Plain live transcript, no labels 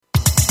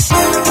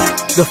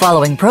The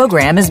following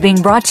program is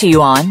being brought to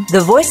you on the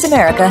Voice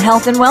America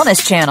Health and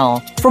Wellness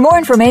Channel. For more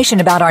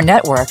information about our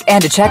network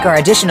and to check our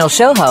additional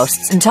show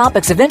hosts and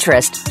topics of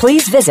interest,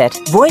 please visit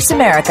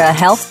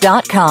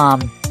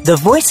voiceamericahealth.com. The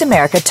Voice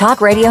America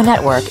Talk Radio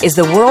Network is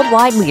the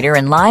worldwide leader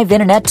in live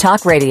Internet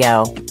talk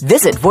radio.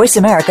 Visit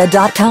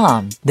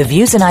voiceamerica.com. The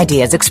views and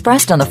ideas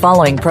expressed on the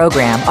following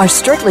program are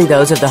strictly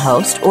those of the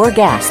host or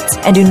guests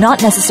and do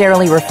not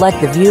necessarily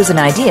reflect the views and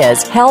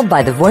ideas held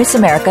by the Voice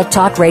America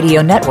Talk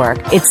Radio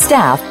Network, its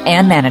staff,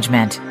 and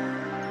management.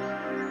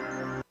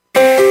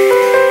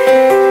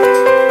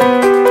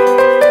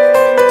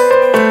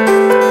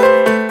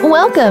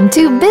 Welcome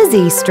to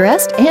Busy,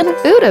 Stressed, and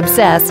Food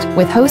Obsessed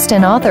with host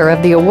and author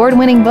of the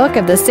award-winning book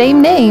of the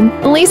same name,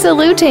 Lisa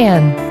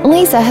Lutan.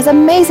 Lisa has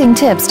amazing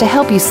tips to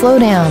help you slow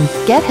down,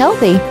 get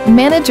healthy,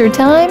 manage your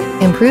time,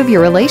 improve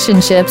your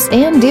relationships,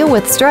 and deal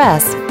with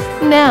stress.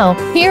 Now,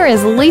 here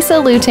is Lisa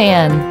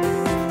Lutan.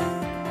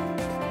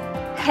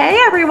 Hey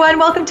everyone,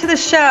 welcome to the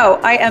show.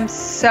 I am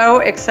so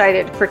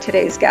excited for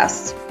today's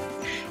guest.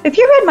 If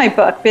you read my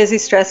book, Busy,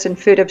 Stressed, and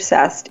Food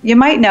Obsessed, you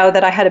might know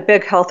that I had a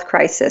big health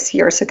crisis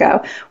years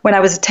ago when I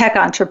was a tech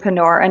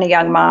entrepreneur and a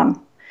young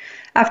mom.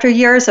 After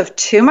years of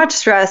too much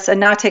stress and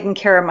not taking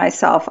care of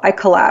myself, I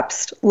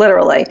collapsed,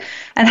 literally,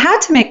 and had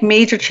to make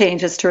major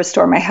changes to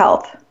restore my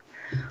health.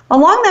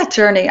 Along that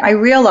journey, I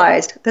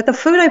realized that the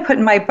food I put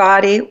in my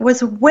body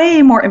was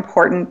way more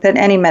important than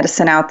any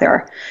medicine out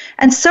there.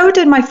 And so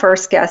did my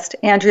first guest,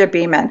 Andrea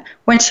Beeman,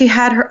 when she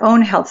had her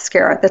own health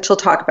scare that she'll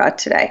talk about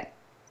today.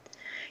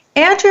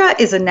 Andrea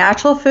is a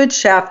natural food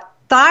chef,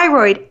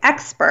 thyroid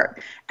expert,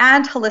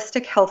 and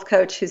holistic health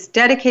coach who's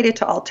dedicated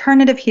to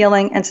alternative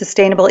healing and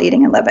sustainable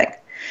eating and living.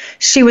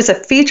 She was a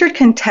featured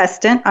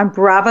contestant on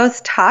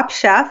Bravo's Top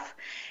Chef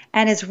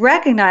and is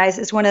recognized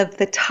as one of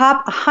the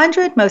top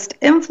 100 most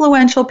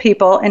influential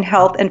people in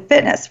health and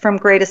fitness from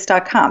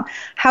Greatist.com.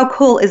 How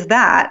cool is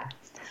that?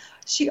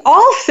 She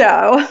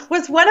also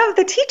was one of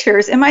the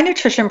teachers in my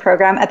nutrition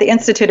program at the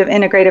Institute of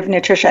Integrative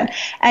Nutrition.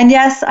 And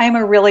yes, I'm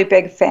a really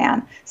big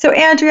fan. So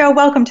Andrea,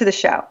 welcome to the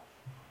show.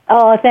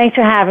 Oh, thanks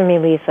for having me,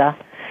 Lisa.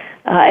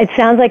 It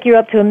sounds like you're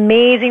up to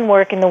amazing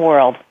work in the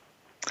world.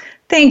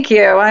 Thank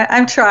you.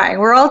 I'm trying.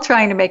 We're all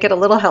trying to make it a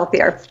little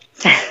healthier.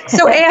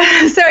 So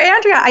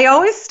Andrea, I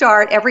always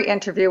start every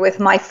interview with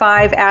my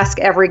 5 Ask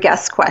Every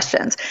Guest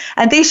questions.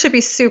 And these should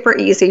be super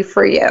easy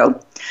for you.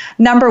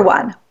 Number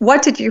 1,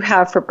 what did you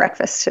have for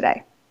breakfast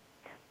today?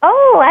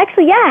 Oh,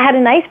 actually, yeah, I had a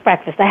nice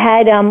breakfast. I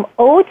had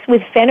oats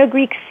with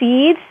fenugreek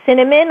seeds,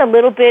 cinnamon, a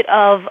little bit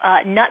of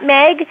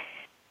nutmeg,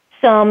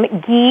 some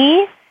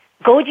ghee,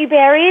 goji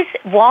berries,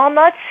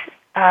 walnuts.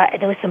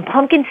 There was some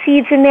pumpkin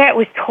seeds in there. It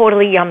was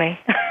totally yummy.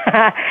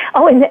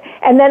 Oh,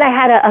 and then I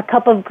had a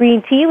cup of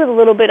green tea with a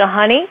little bit of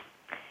honey.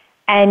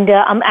 And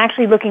I'm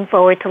actually looking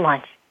forward to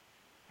lunch.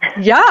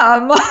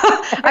 Yum!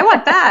 I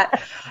want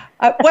that.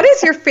 What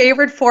is your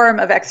favorite form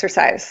of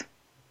exercise?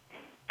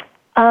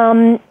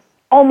 Oh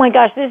my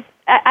gosh,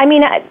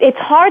 it's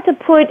hard to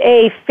put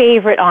a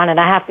favorite on it,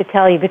 I have to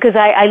tell you, because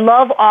I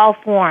love all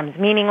forms,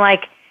 meaning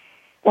like,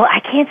 well,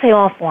 I can't say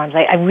all forms.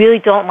 I really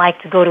don't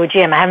like to go to a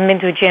gym. I haven't been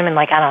to a gym in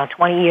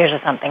 20 years or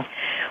something.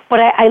 But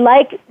I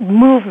like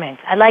movement.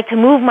 I like to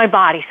move my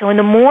body. So in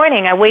the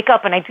morning, I wake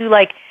up and I do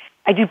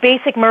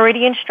basic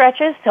meridian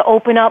stretches to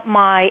open up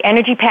my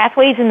energy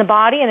pathways in the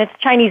body, and it's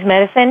Chinese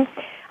medicine.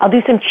 I'll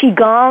do some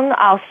Qigong.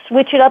 I'll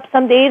switch it up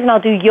some days, and I'll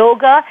do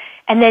yoga.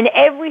 And then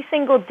every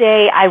single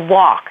day I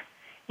walk.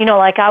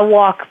 I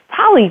walk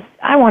probably,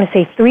 I want to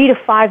say 3 to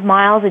 5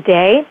 miles a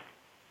day,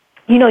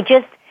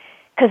 just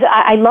because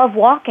I love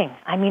walking.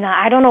 I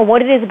don't know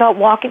what it is about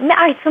walking.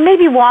 So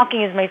maybe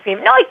walking is my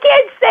favorite. No, I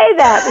can't say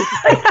that.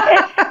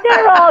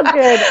 They're all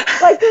good.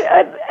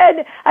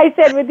 And I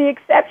said, with the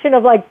exception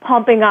of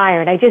pumping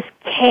iron, I just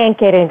can't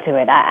get into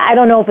it. I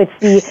don't know if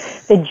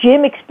it's the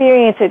gym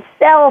experience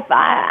itself.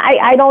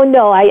 I don't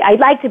know. I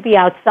like to be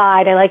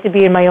outside. I like to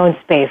be in my own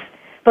space.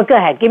 But go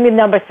ahead, give me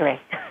number 3.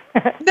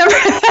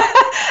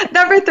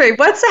 Number 3,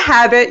 what's a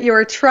habit you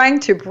are trying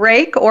to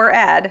break or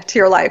add to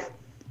your life?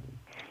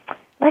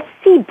 Let's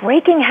see,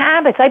 breaking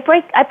habits. I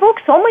broke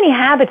so many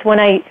habits when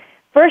I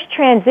first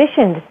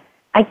transitioned.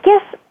 I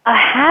guess a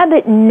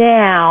habit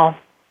now.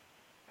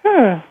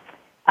 A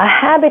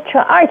habit.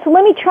 All right, so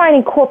let me try and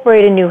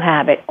incorporate a new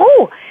habit.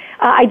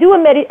 I do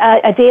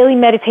a daily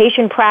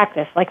meditation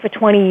practice, for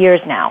 20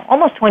 years now,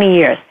 almost 20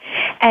 years.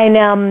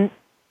 And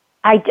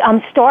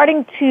I'm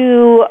starting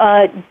to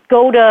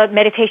go to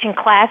meditation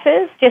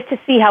classes just to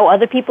see how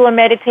other people are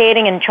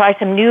meditating and try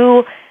some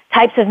new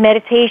types of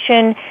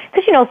meditation,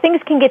 because,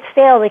 things can get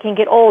stale, they can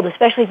get old,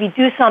 especially if you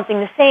do something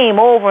the same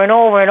over and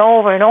over and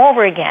over and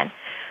over again.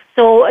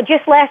 So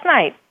just last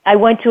night, I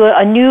went to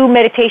a new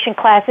meditation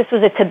class. This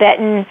was a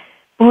Tibetan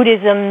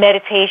Buddhism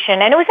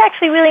meditation, and it was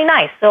actually really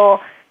nice.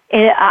 So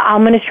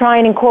I'm going to try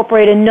and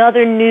incorporate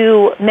another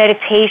new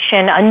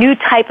meditation, a new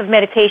type of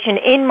meditation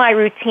in my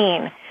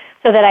routine,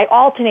 so that I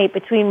alternate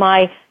between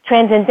my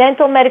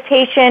transcendental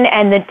meditation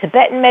and the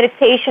Tibetan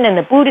meditation and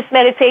the Buddhist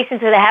meditation,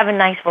 so they have a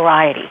nice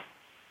variety.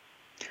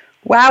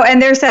 Wow,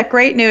 and there's that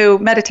great new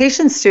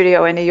meditation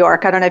studio in New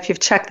York. I don't know if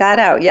you've checked that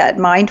out yet.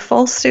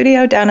 Mindful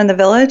Studio down in the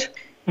Village.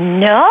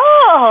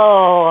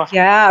 No.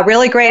 Yeah,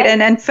 really great.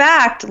 And in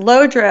fact,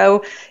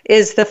 Lodro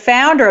is the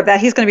founder of that.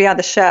 He's going to be on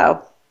the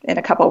show in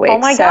a couple of weeks. Oh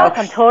my gosh,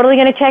 I'm totally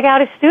going to check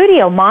out his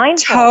studio.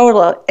 Mindful.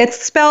 Total.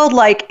 It's spelled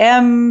like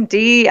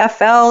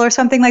MDFL or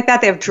something like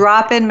that. They have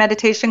drop-in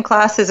meditation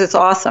classes. It's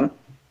awesome.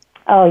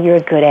 Oh, you're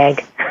a good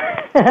egg.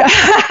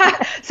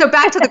 So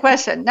back to the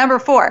question. Number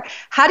 4,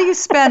 how do you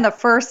spend the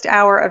first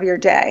hour of your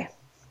day?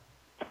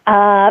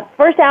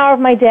 First hour of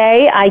my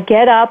day, I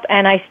get up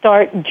and I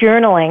start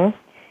journaling.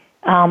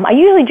 I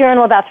usually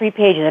journal about 3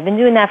 pages. I've been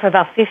doing that for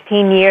about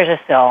 15 years or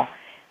so.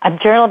 I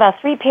journal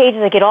about 3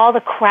 pages. I get all the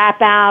crap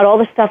out, all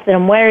the stuff that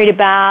I'm worried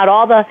about,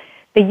 all the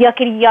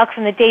yuckity yuck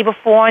from the day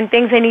before and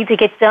things I need to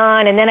get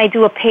done. And then I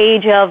do a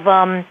page of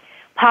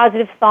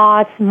positive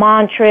thoughts,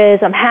 mantras.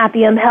 I'm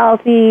happy, I'm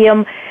healthy,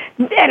 I'm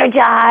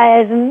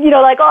energized, and,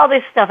 like all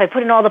this stuff. I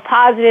put in all the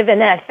positive, and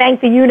then I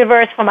thank the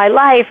universe for my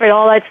life and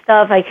all that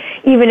stuff.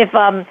 Even if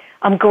I'm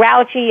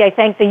grouchy, I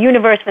thank the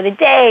universe for the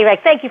day.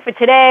 Like, thank you for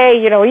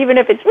today, even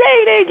if it's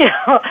raining,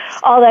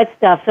 all that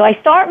stuff. So I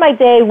start my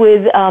day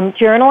with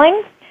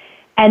journaling,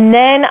 and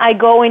then I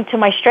go into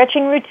my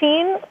stretching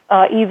routine,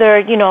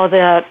 either,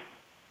 the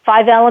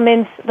 5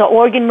 elements, the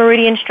organ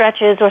meridian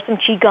stretches, or some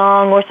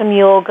qigong, or some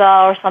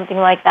yoga, or something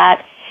like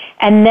that.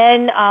 And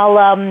then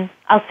I'll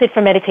sit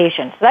for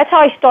meditation. So that's how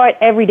I start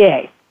every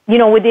day.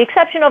 With the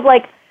exception of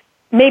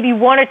maybe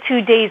 1 or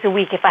 2 days a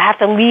week if I have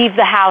to leave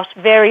the house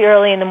very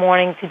early in the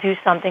morning to do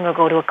something or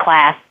go to a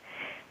class.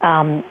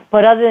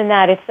 But other than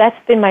that,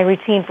 that's been my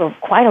routine for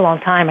quite a long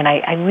time, and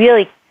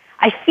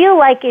I feel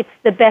like it's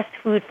the best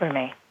food for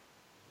me.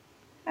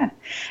 Yeah.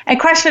 And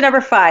question number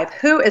 5,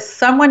 who is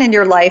someone in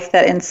your life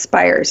that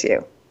inspires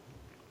you?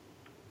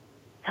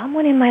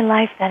 Someone in my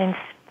life that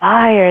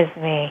inspires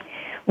me.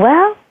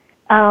 Well,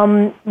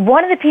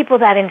 one of the people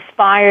that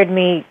inspired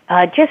me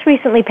just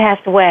recently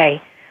passed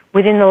away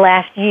within the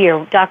last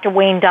year, Dr.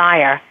 Wayne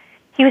Dyer.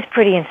 He was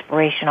pretty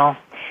inspirational.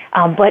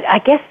 But I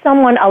guess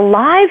someone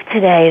alive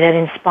today that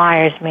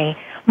inspires me,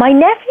 my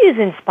nephews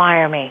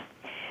inspire me.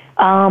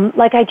 One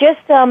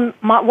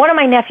of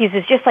my nephews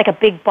is just like a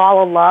big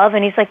ball of love,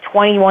 and he's like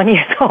 21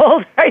 years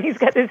old, right? He's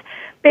got this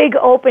big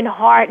open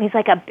heart, and he's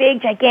like a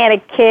big,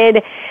 gigantic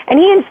kid, and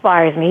he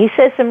inspires me. He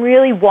says some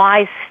really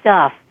wise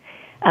stuff,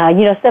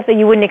 stuff that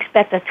you wouldn't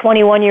expect a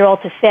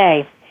 21-year-old to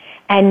say.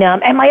 And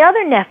my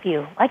other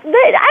nephew, I don't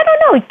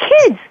know,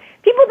 kids,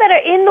 people that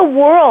are in the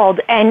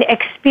world and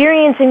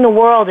experiencing the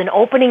world and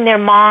opening their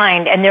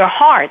mind and their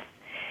hearts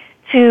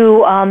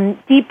to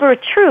deeper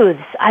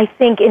truths, I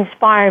think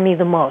inspire me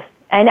the most.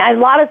 And a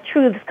lot of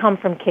truths come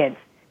from kids,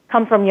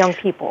 come from young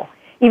people.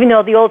 Even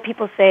though the old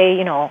people say,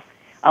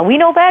 we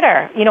know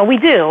better. We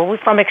do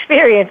from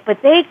experience,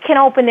 but they can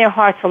open their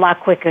hearts a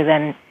lot quicker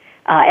than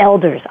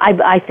elders,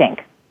 I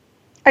think.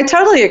 I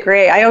totally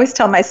agree. I always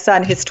tell my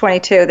son, who's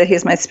 22, that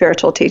he's my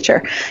spiritual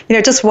teacher.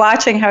 Just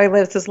watching how he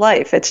lives his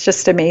life, it's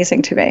just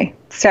amazing to me.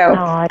 So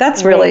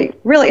that's really,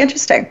 really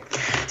interesting.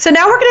 So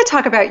now we're going to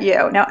talk about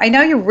you. Now, I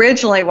know you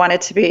originally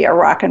wanted to be a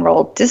rock and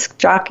roll disc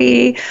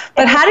jockey,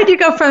 but how did you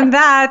go from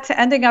that to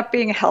ending up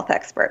being a health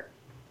expert?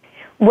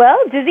 Well,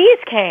 disease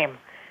came,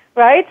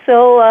 right?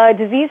 So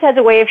disease has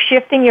a way of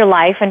shifting your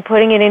life and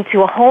putting it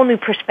into a whole new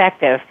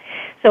perspective.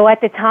 So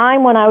at the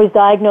time when I was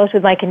diagnosed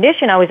with my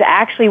condition, I was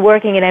actually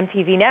working at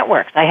MTV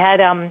Networks.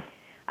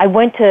 I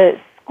went to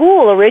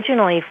school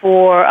originally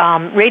for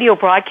radio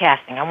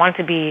broadcasting. I wanted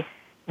to be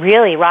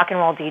really rock and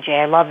roll DJ.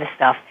 I love this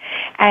stuff.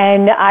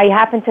 And I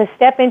happened to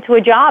step into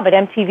a job at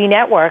MTV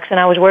Networks,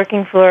 and I was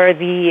working for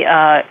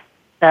the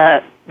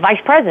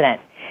vice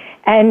president.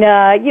 And,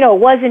 I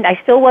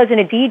still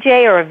wasn't a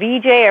DJ or a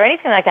VJ or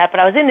anything like that,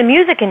 but I was in the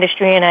music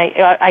industry, and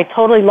I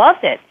totally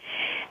loved it.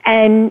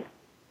 And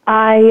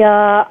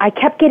I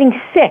kept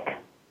getting sick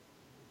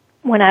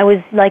when I was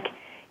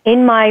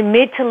in my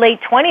mid to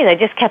late 20s. I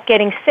just kept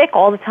getting sick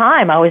all the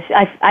time.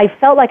 I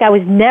felt like I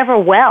was never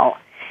well,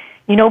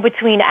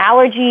 between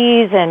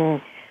allergies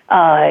and,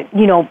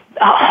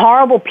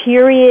 horrible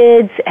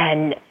periods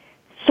and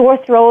sore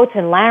throats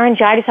and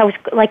laryngitis. I was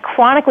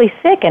chronically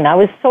sick, and I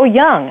was so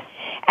young.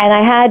 And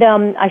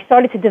I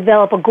started to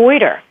develop a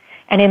goiter,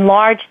 an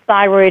enlarged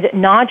thyroid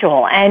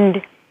nodule,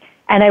 and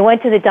I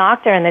went to the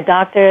doctor, and the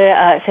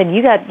doctor said,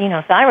 you got,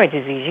 thyroid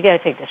disease. You got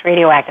to take this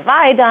radioactive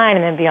iodine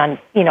and then be on,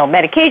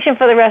 medication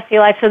for the rest of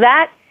your life. So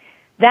that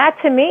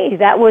to me,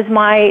 that was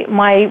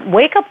my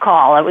wake-up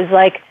call. It was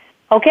like,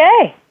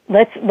 okay,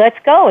 let's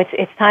go.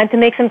 It's time to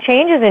make some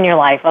changes in your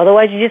life.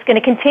 Otherwise, you're just going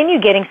to continue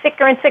getting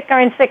sicker and sicker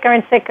and sicker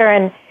and sicker,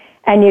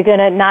 and you're going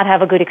to not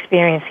have a good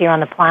experience here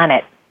on the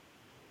planet.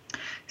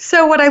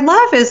 So what I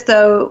love is,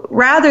 though,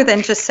 rather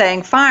than just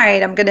saying,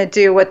 fine, I'm going to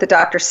do what the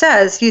doctor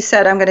says, you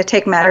said, I'm going to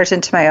take matters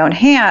into my own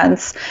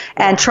hands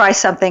and try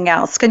something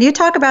else. Can you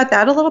talk about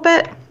that a little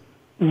bit?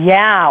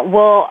 Yeah.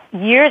 Well,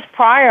 years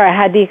prior, I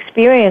had the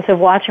experience of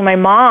watching my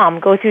mom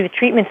go through the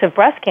treatments of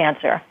breast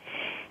cancer.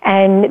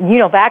 And,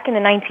 back in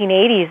the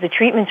 1980s, the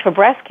treatments for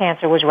breast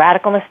cancer was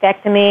radical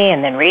mastectomy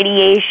and then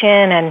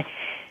radiation. And,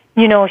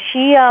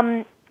 She,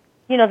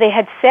 they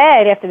had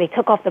said after they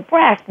took off the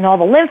breast and all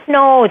the lymph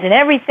nodes and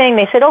everything,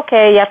 they said,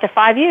 okay, after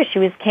 5 years she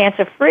was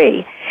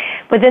cancer-free.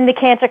 But then the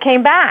cancer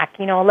came back,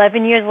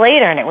 11 years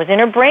later, and it was in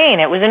her brain,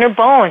 it was in her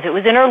bones, it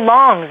was in her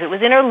lungs, it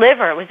was in her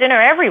liver, it was in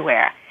her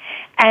everywhere.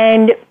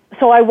 And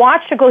so I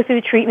watched her go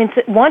through the treatments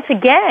once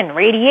again,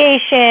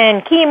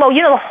 radiation, chemo,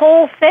 the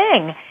whole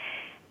thing.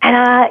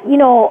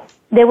 And,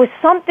 there was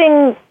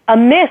something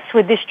amiss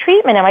with this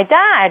treatment. And my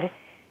dad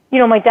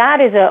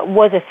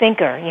was a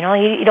thinker.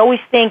 He'd always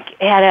think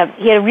he had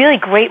a really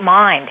great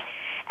mind.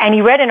 And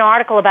he read an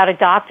article about a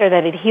doctor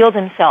that had healed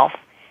himself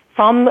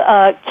from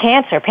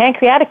cancer,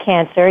 pancreatic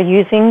cancer,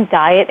 using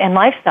diet and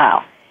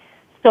lifestyle.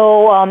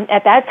 So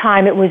at that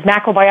time, it was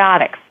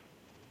macrobiotics.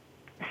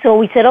 So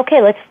we said,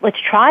 okay,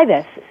 let's try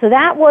this. So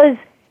that was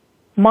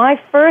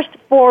my first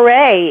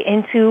foray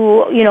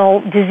into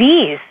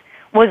disease.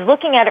 Was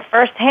looking at it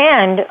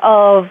firsthand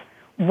of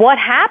what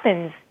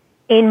happens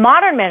in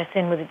modern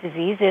medicine with a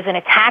disease. There's an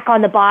attack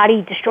on the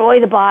body, destroy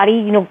the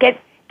body,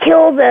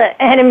 kill the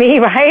enemy,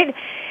 right?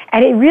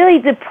 And it really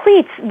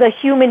depletes the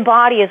human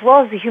body as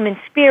well as the human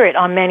spirit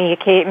on many,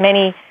 in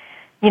many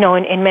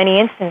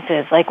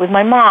instances. Like with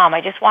my mom,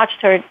 I just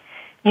watched her,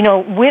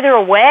 wither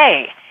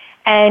away.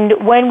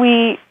 And when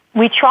we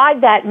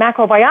tried that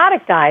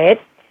macrobiotic diet,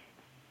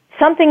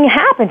 something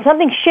happened.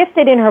 Something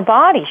shifted in her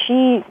body.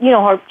 She,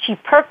 she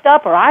perked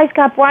up. Her eyes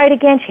got bright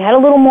again. She had a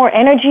little more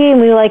energy. And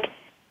we were like,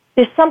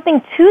 there's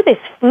something to this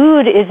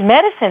food is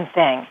medicine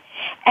thing.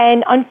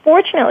 And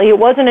unfortunately, it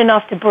wasn't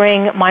enough to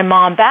bring my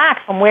mom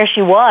back from where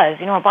she was.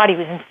 Her body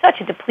was in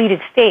such a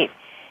depleted state.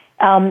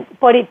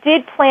 But it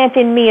did plant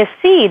in me a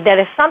seed that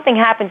if something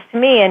happens to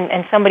me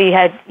and somebody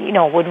had,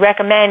 would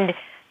recommend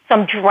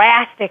some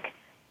drastic,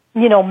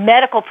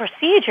 medical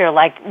procedure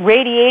like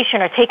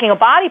radiation or taking a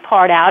body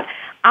part out,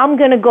 I'm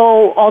going to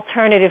go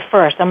alternative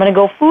first. I'm going to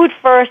go food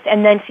first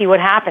and then see what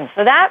happens.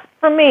 So that,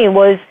 for me,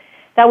 was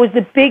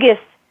the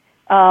biggest,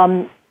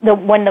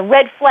 when the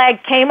red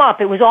flag came up,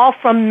 it was all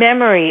from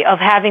memory of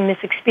having this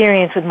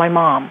experience with my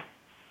mom.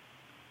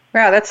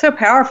 Wow, that's so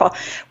powerful.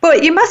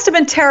 But you must have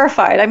been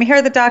terrified. I mean, here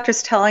are the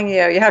doctors telling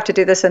you have to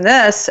do this and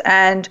this,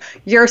 and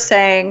you're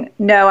saying,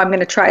 no, I'm going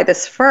to try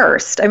this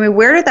first. I mean,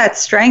 where did that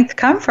strength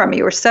come from?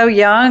 You were so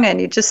young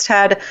and you just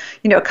had,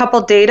 a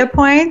couple data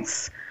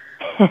points.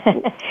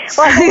 Well,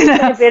 I've always been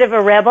a bit of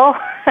a rebel.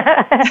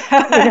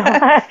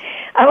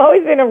 I've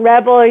always been a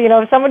rebel.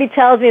 If somebody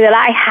tells me that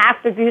I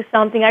have to do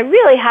something, I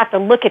really have to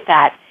look at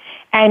that.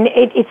 And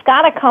it's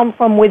got to come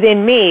from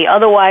within me.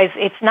 Otherwise,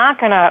 it's not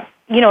going to,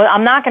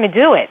 I'm not going to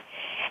do it.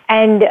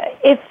 And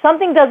if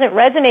something doesn't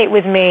resonate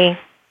with me,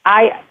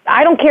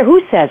 I don't care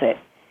who says it.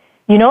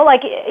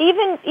 Like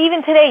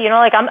even today,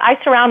 I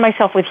surround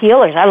myself with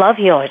healers. I love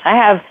healers. I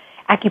have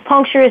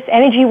acupuncturists,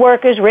 energy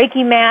workers,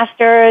 Reiki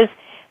masters,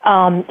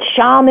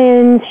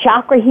 shamans,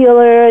 chakra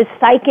healers,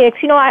 psychics.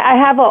 I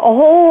have a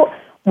whole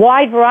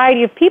wide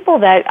variety of people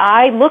that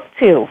I look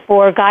to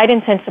for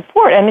guidance and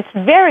support, and it's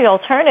very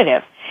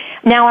alternative.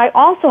 Now, I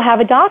also have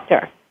a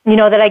doctor,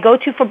 that I go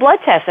to for blood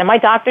tests, and my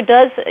doctor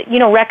does,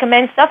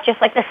 recommend stuff, just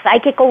like the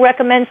psychic will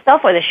recommend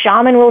stuff or the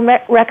shaman will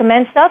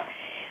recommend stuff.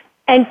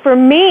 And for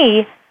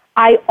me,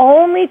 I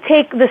only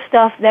take the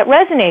stuff that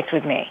resonates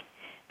with me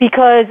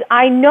because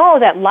I know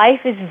that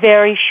life is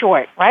very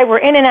short, right? We're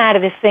in and out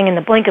of this thing in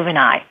the blink of an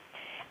eye.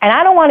 And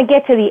I don't want to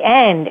get to the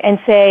end and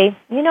say,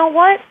 you know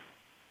what?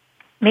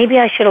 Maybe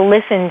I should have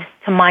listened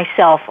to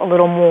myself a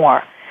little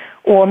more.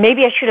 Or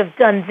maybe I should have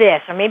done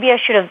this, or maybe I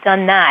should have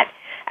done that.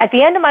 At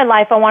the end of my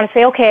life, I want to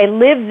say, okay, I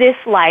lived this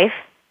life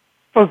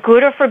for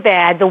good or for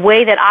bad, the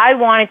way that I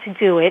wanted to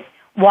do it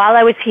while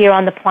I was here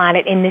on the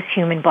planet in this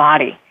human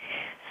body.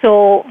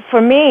 So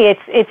for me,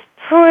 it's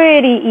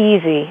pretty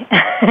easy,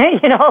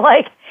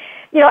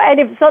 and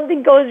if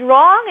something goes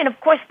wrong, and of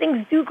course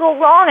things do go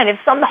wrong, and if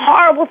some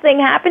horrible thing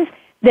happens,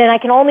 then I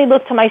can only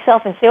look to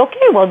myself and say,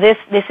 okay, well, this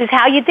is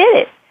how you did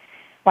it,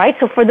 right?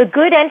 So for the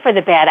good and for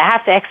the bad, I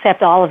have to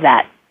accept all of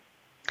that.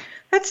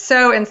 That's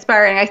so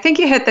inspiring. I think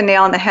you hit the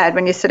nail on the head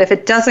when you said, if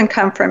it doesn't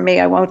come from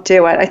me, I won't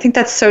do it. I think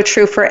that's so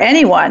true for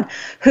anyone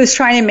who's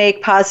trying to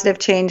make positive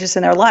changes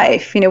in their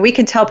life. We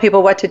can tell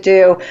people what to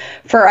do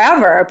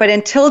forever, but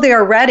until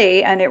they're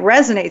ready and it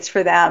resonates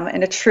for them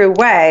in a true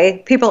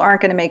way, people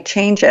aren't going to make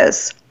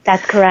changes.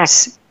 That's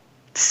correct.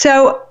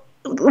 So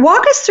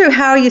walk us through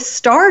how you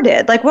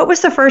started. Like, what was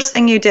the first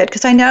thing you did?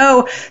 Because I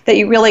know that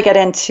you really get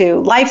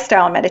into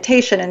lifestyle and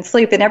meditation and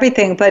sleep and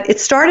everything, but it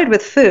started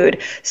with food.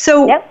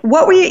 So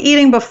What were you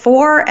eating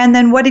before, and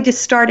then what did you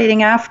start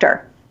eating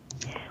after?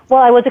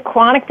 Well, I was a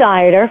chronic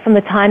dieter from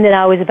the time that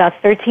I was about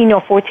 13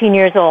 or 14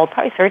 years old,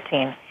 probably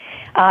 13,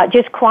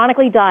 just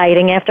chronically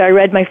dieting after I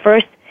read my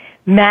first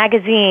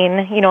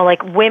magazine,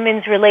 like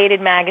women's related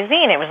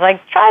magazine. It was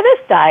like, try this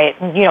diet,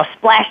 and,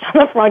 splashed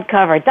on the front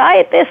cover,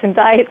 diet this and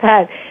diet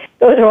that.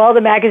 Those are all the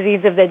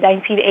magazines of the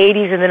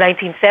 1980s and the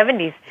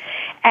 1970s.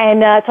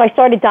 And so I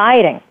started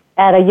dieting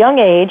at a young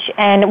age.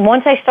 And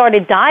once I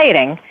started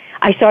dieting,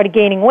 I started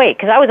gaining weight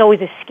because I was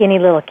always a skinny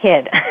little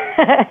kid.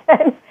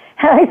 And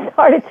I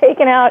started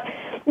taking out,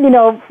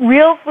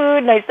 real food,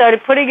 and I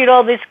started putting in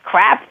all this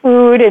crap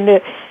food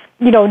and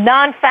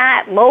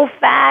non-fat,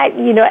 low-fat,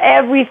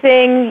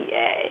 everything.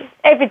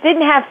 If it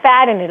didn't have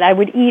fat in it, I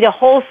would eat a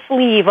whole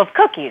sleeve of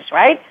cookies,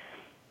 right?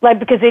 Like,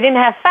 because they didn't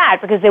have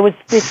fat, because there was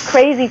this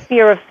crazy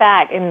fear of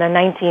fat in the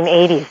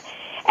 1980s.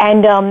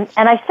 And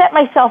I set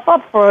myself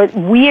up for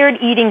weird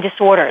eating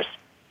disorders,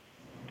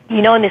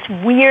 and this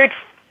weird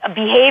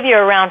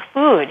behavior around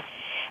food.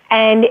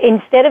 And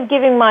instead of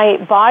giving my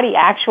body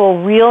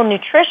actual real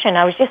nutrition,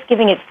 I was just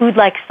giving it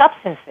food-like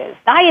substances.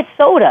 Diet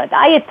soda,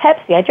 Diet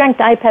Pepsi. I drank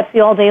Diet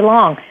Pepsi all day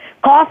long.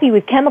 Coffee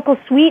with chemical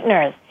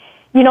sweeteners.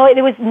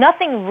 There was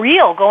nothing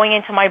real going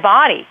into my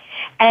body.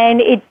 And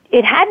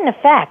it had an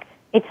effect.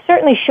 It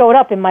certainly showed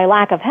up in my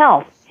lack of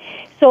health.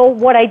 So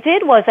what I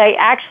did was I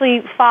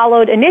actually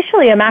followed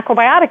initially a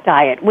macrobiotic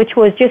diet, which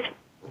was just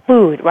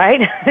food,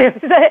 right?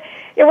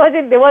 There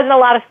wasn't a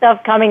lot of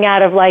stuff coming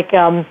out of like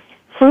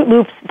Fruit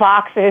Loops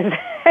boxes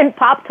and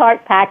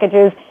Pop-Tart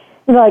packages,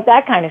 like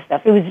that kind of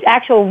stuff. It was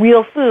actual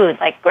real food,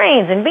 like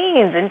grains and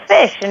beans and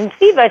fish and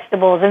sea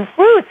vegetables and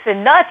fruits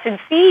and nuts and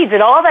seeds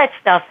and all that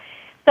stuff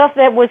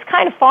that was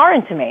kind of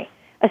foreign to me,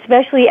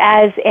 especially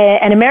as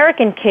an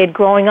American kid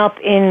growing up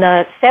in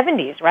the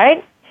 70s,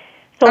 right?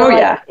 So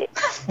yeah.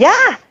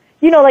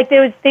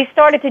 They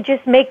started to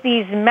just make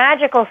these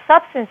magical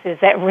substances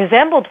that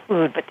resembled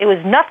food, but there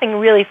was nothing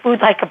really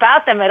food-like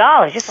about them at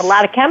all. It was just a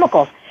lot of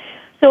chemicals.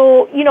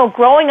 So,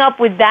 growing up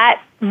with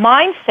that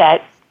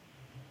mindset,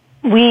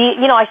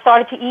 I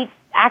started to eat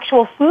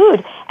actual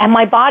food, and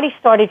my body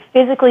started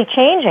physically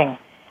changing.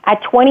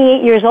 At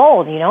 28 years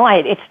old,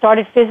 it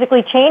started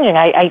physically changing.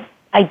 I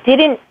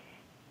didn't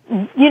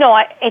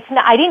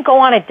go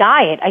on a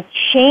diet. I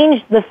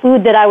changed the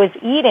food that I was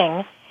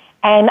eating,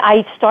 and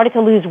I started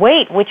to lose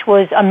weight, which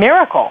was a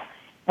miracle,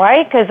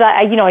 right? Because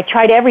I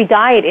tried every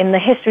diet in the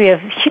history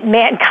of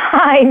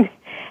mankind,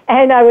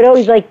 and I would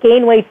always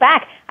gain weight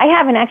back. I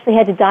haven't actually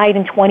had to diet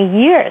in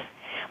 20 years,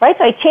 right?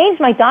 So I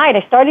changed my diet.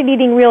 I started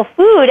eating real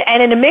food,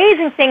 and an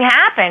amazing thing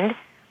happened.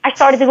 I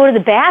started to go to the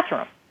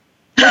bathroom.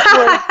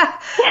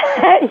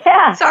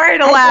 Yeah. Sorry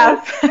to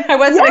laugh. I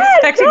wasn't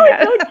expecting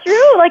that. It's so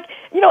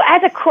true.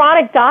 As a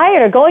chronic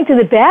dieter, going to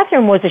the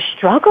bathroom was a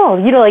struggle.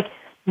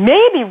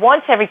 Maybe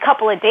once every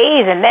couple of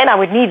days, and then I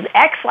would need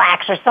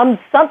X-Lax or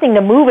something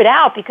to move it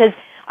out because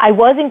I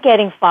wasn't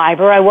getting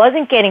fiber, I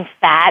wasn't getting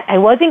fat, I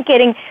was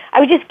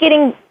just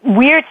getting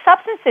weird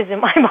substances in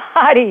my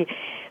body.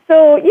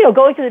 So,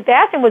 going to the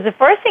bathroom was the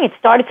first thing. It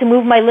started to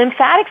move my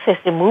lymphatic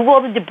system, move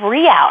all the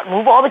debris out,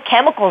 move all the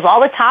chemicals, all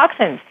the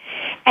toxins.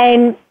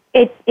 And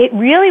it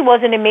really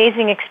was an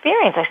amazing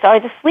experience. I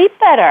started to sleep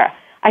better.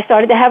 I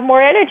started to have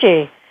more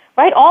energy,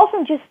 right? All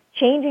from just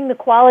changing the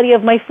quality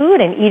of my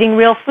food and eating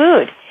real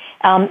food.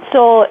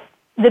 So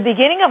the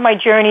beginning of my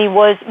journey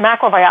was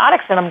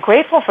macrobiotics, and I'm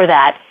grateful for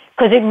that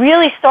because it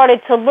really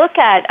started to look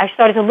at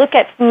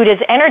food as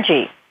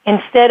energy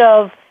instead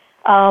of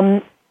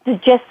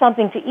just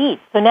something to eat.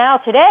 So now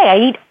today I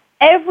eat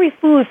every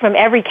food from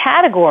every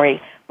category,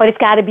 but it's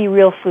got to be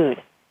real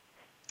food,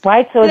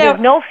 right? So there's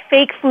no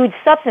fake food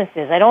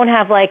substances. I don't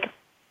have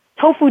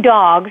tofu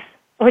dogs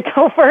or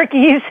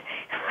tofurkeys,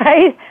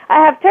 right?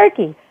 I have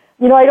turkey.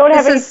 I don't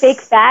have any fake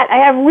fat. I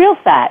have real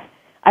fat.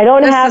 I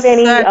don't have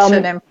any. Such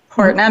an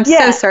important. I'm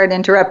so sorry to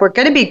interrupt. We're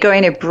going to be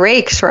going to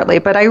break shortly,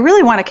 but I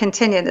really want to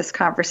continue this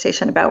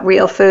conversation about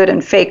real food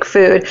and fake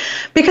food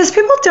because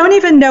people don't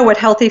even know what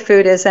healthy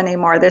food is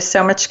anymore. There's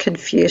so much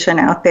confusion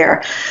out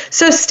there.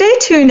 So stay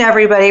tuned,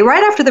 everybody.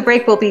 Right after the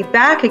break, we'll be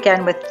back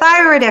again with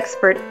thyroid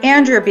expert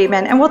Andrea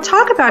Beeman, and we'll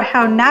talk about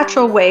how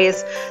natural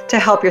ways to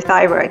help your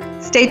thyroid.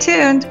 Stay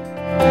tuned.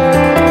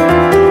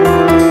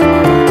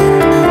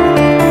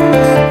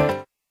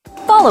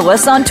 Follow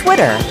us on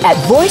Twitter at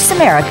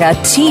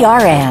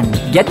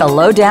VoiceAmericaTRN. Get the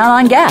lowdown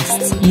on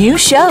guests, new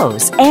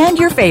shows, and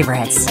your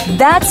favorites.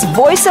 That's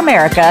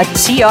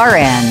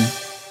VoiceAmericaTRN.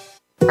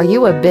 Are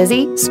you a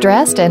busy,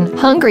 stressed, and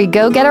hungry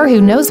go-getter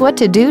who knows what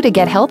to do to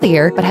get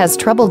healthier but has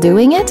trouble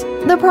doing it?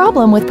 The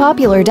problem with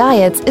popular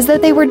diets is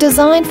that they were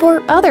designed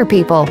for other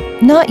people,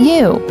 not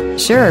you.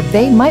 Sure,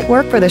 they might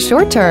work for the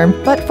short term,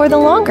 but for the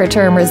longer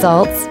term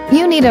results,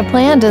 you need a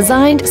plan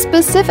designed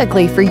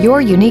specifically for your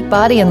unique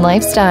body and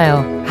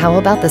lifestyle. How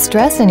about the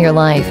stress in your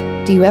life?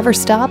 Do you ever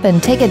stop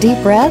and take a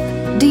deep breath?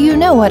 Do you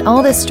know what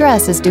all this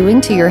stress is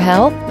doing to your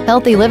health?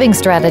 Healthy living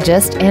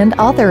strategist and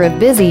author of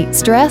Busy,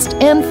 Stressed,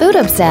 and Food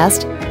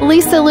Obsessed,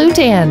 Lisa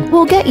Lutan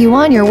will get you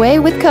on your way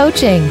with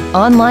coaching,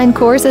 online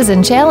courses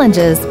and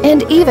challenges,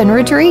 and even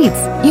retreats.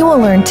 You will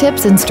learn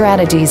tips and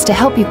strategies to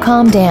help you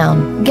calm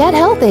down, get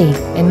healthy,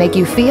 and make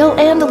you feel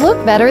and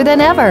look better than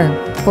ever.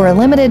 For a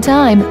limited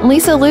time,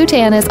 Lisa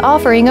Lutan is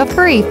offering a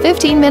free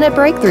 15-minute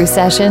breakthrough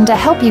session to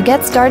help you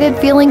get started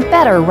feeling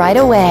better right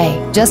away.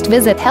 Just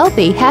visit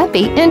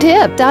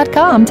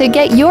healthyhappyandhip.com to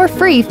get your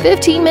free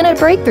 15-minute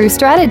breakthrough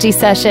strategy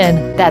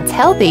session. That's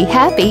Healthy,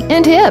 Happy,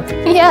 and Hip.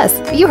 Yes,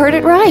 you heard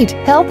it right.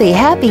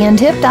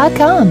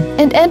 healthyhappyandhip.com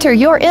and enter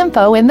your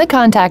info in the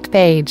contact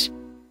page.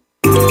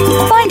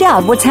 Find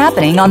out what's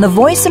happening on the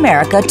Voice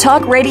America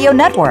Talk Radio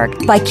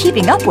Network by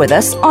keeping up with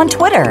us on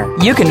Twitter.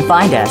 You can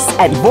find us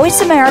at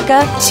Voice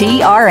America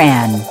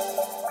TRN.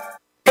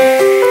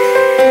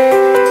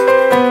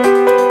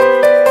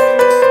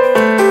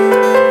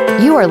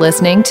 You are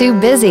listening to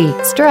Busy,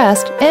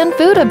 Stressed, and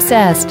Food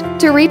Obsessed.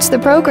 To reach the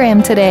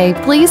program today,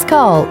 please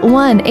call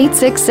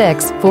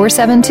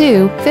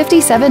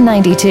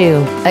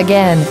 1-866-472-5792.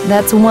 Again,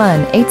 that's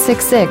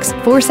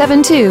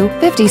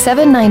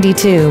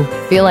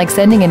 1-866-472-5792. Feel like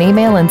sending an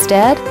email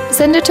instead?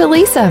 Send it to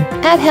Lisa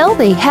at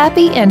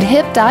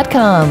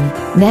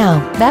healthyhappyandhip.com.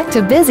 Now, back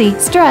to Busy,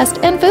 Stressed,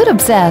 and Food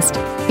Obsessed.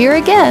 Here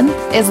again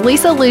is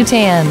Lisa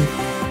Lutan.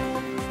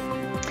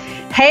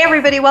 Hey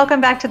everybody, welcome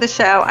back to the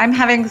show. I'm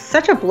having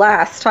such a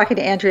blast talking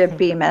to Andrea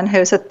Beeman,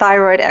 who's a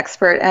thyroid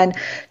expert and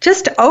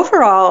just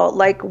overall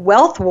like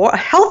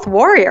health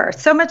warrior.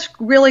 So much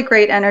really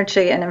great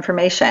energy and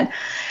information.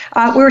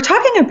 We were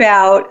talking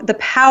about the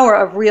power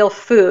of real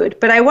food,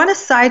 but I want to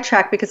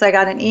sidetrack because I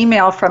got an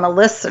email from a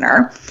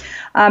listener.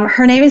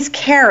 Her name is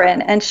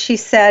Karen, and she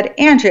said,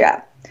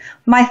 Andrea,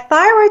 my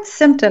thyroid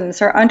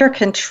symptoms are under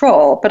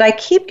control, but I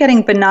keep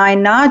getting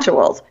benign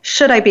nodules.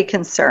 Should I be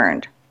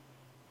concerned?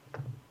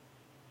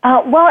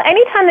 Well,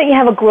 anytime that you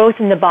have a growth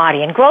in the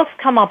body, and growths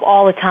come up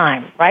all the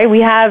time, right?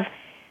 We have,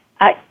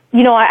 I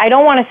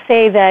don't want to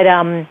say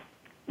that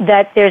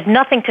that there's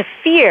nothing to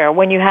fear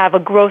when you have a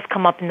growth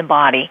come up in the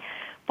body,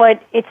 but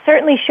it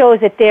certainly shows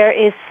that there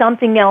is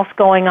something else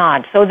going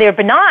on. So they're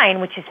benign,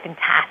 which is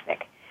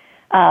fantastic,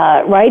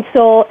 right?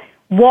 So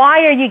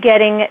why are you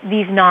getting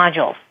these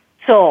nodules?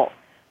 So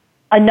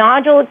a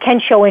nodule can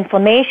show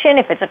inflammation.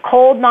 If it's a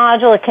cold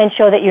nodule, it can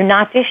show that you're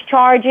not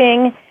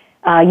discharging.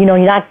 You're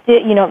not,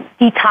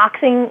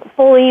 detoxing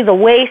fully the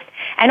waste.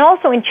 And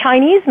also in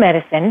Chinese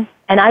medicine,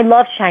 and I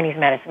love Chinese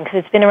medicine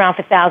because it's been around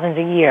for thousands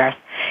of years,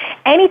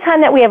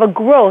 anytime that we have a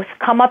growth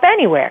come up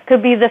anywhere,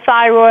 could be the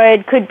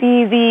thyroid, could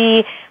be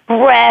the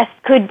breast,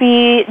 could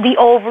be the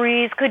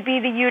ovaries, could be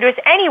the uterus,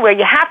 anywhere,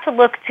 you have to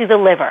look to the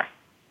liver.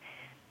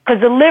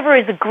 Because the liver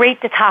is a great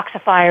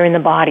detoxifier in the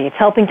body. It's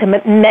helping to,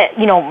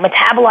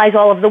 metabolize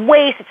all of the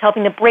waste. It's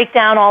helping to break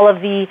down all of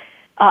the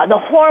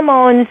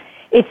hormones.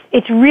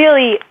 It's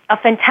really a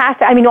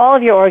fantastic, all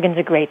of your organs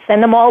are great.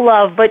 Send them all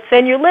love, but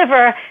send your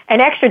liver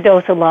an extra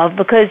dose of love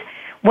because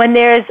when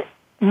there's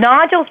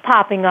nodules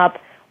popping up,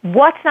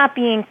 what's not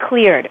being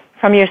cleared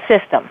from your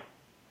system?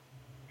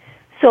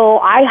 So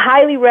I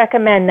highly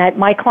recommend that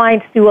my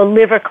clients do a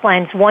liver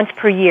cleanse once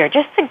per year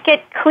just to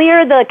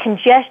clear the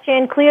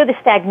congestion, clear the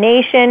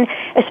stagnation,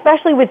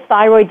 especially with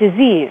thyroid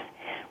disease,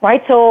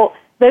 right? So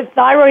the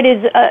thyroid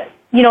is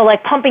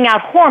like pumping out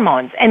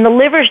hormones. And the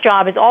liver's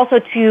job is also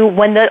to,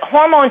 when the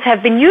hormones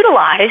have been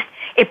utilized,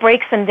 it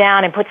breaks them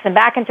down and puts them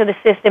back into the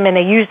system and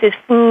they're used as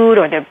food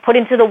or they're put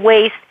into the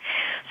waste.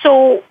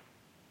 So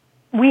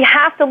we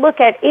have to look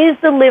at, is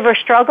the liver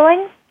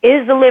struggling?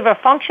 Is the liver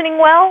functioning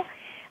well?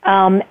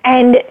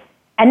 And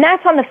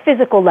that's on the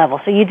physical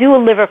level. So you do a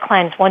liver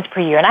cleanse once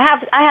per year. And I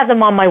have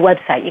them on my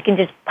website. You can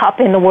just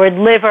pop in the word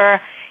liver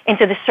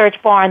into the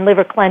search bar and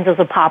liver cleanses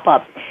will pop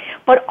up.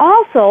 But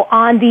also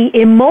on the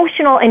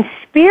emotional and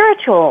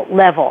spiritual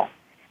level,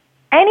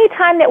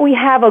 anytime that we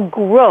have a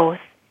growth,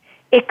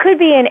 it could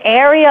be an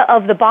area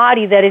of the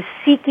body that is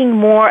seeking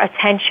more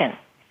attention,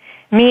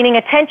 meaning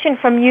attention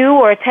from you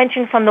or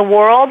attention from the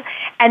world.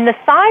 And the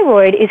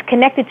thyroid is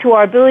connected to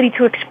our ability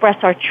to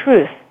express our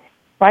truth,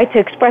 right? To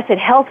express it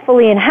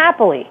healthfully and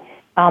happily.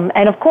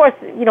 And of course,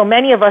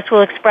 many of us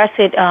will express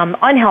it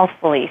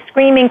unhealthfully,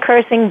 screaming,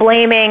 cursing,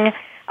 blaming.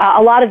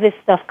 A lot of this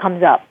stuff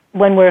comes up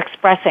when we're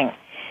expressing.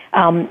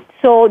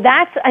 So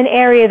that's an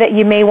area that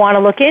you may want to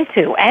look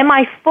into. Am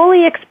I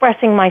fully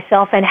expressing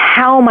myself, and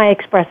how am I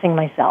expressing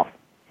myself?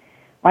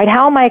 Right?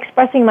 How am I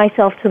expressing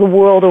myself to the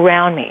world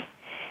around me?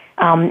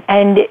 If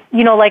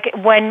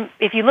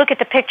you look at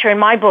the picture in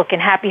my book, in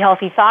Happy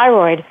Healthy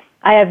Thyroid,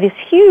 I have this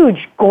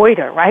huge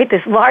goiter, right?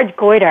 This large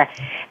goiter.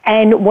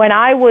 And when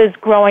I was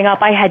growing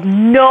up, I had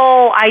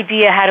no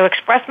idea how to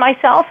express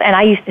myself, and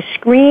I used to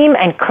scream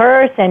and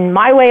curse and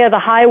my way or the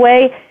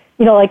highway,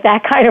 like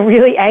that kind of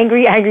really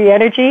angry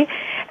energy.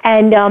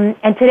 And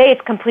today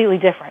it's completely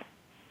different.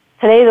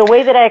 Today, the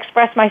way that I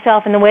express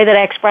myself and the way that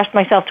I expressed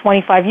myself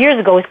 25 years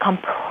ago is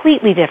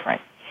completely different.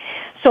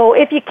 So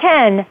if you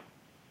can,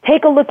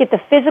 take a look at the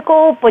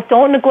physical, but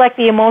don't neglect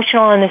the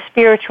emotional and the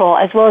spiritual,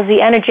 as well as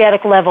the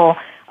energetic level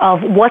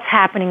of what's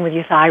happening with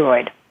your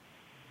thyroid.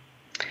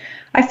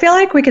 I feel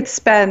like we could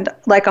spend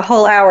like a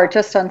whole hour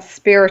just on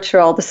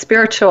the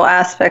spiritual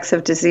aspects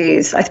of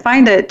disease. I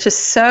find it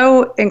just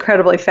so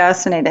incredibly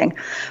fascinating.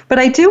 But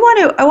I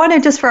want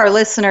to just for our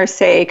listeners'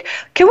 sake,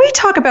 can we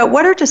talk about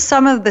what are just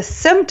some of the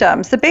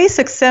symptoms, the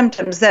basic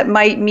symptoms that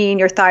might mean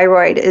your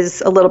thyroid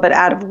is a little bit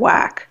out of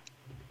whack?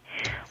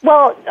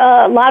 Well,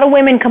 a lot of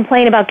women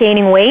complain about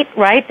gaining weight,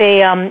 right?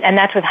 And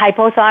that's with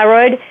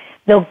hypothyroid.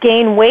 They'll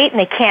gain weight and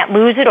they can't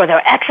lose it, or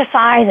they'll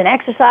exercise and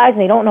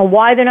they don't know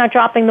why they're not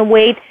dropping the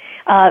weight.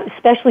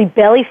 Especially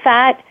belly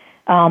fat.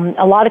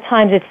 A lot of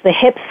times it's the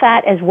hip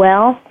fat as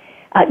well.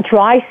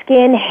 Dry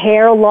skin,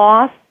 hair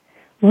loss,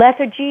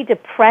 lethargy,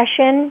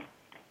 depression,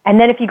 and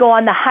then if you go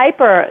on the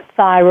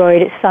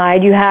hyperthyroid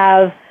side, you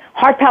have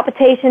heart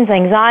palpitations,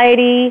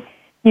 anxiety,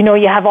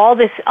 you have all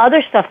this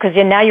other stuff because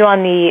now you're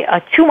on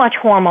the too much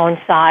hormone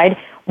side,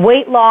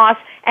 weight loss,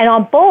 and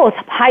on both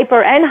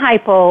hyper and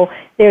hypo,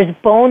 there's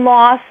bone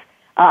loss,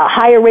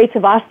 higher rates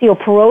of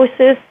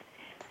osteoporosis.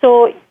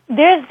 So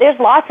there's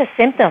lots of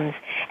symptoms.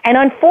 And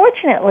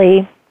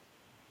unfortunately,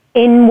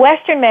 in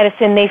Western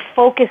medicine, they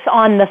focus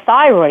on the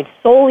thyroid,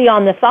 solely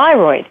on the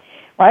thyroid,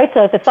 right?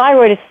 So if the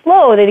thyroid is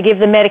slow, they give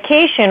the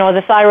medication or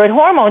the thyroid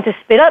hormone to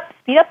speed up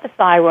the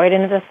thyroid.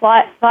 And if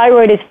the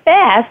thyroid is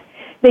fast,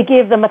 they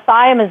give the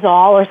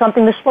methimazole or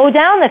something to slow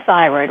down the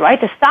thyroid, right?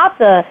 To stop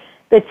the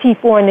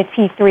T4 and the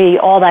T3,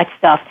 all that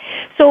stuff.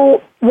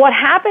 So what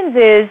happens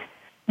is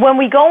when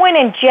we go in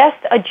and just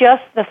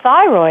adjust the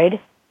thyroid,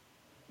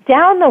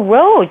 down the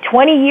road,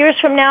 20 years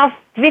from now,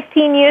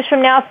 15 years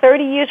from now,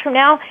 30 years from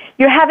now,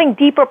 you're having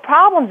deeper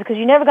problems because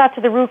you never got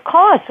to the root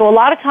cause. So a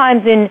lot of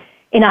times in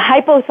a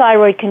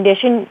hypothyroid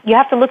condition, you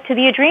have to look to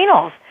the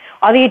adrenals.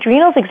 Are the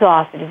adrenals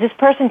exhausted? Is this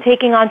person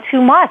taking on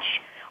too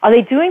much? Are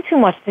they doing too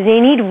much? Do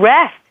they need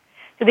rest?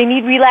 Do they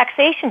need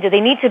relaxation? Do they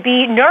need to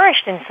be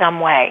nourished in some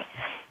way?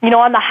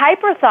 On the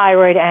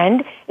hyperthyroid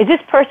end, is this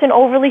person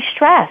overly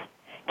stressed?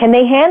 Can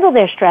they handle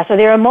their stress? Are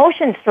their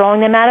emotions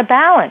throwing them out of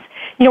balance?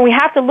 We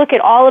have to look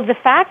at all of the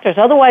factors.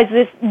 Otherwise,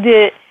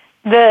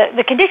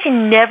 the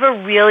condition never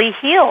really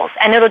heals,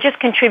 and it'll just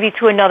contribute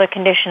to another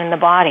condition in the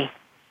body.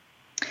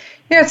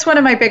 Yeah, it's one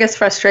of my biggest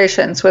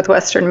frustrations with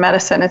Western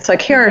medicine. It's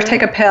like, here,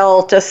 take a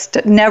pill,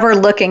 just never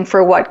looking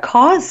for what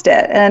caused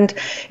it. And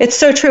it's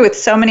so true with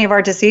so many of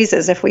our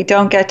diseases. If we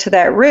don't get to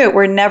that root,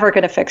 we're never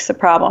going to fix the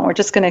problem. We're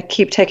just going to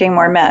keep taking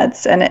more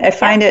meds. And I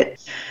find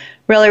it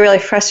really, really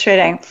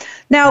frustrating.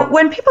 Now,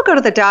 when people go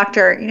to the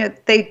doctor,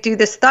 they do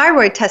this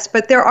thyroid test,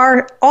 but there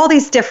are all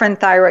these different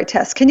thyroid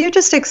tests. Can you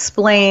just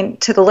explain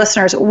to the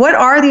listeners, what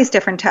are these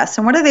different tests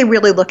and what are they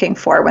really looking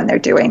for when they're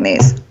doing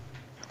these?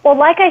 Well,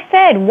 like I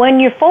said, when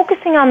you're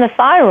focusing on the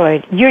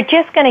thyroid, you're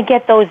just going to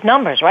get those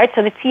numbers, right?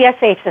 So the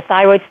TSH, the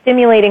thyroid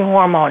stimulating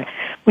hormone.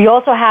 We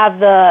also have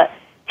the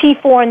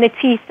T4 and the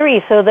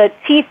T3. So the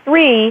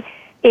T3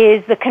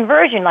 is the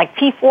conversion, like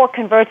T4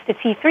 converts to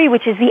T3,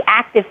 which is the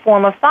active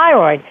form of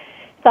thyroid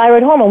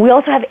hormone. We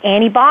also have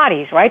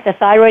antibodies, right? The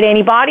thyroid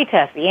antibody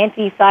test, the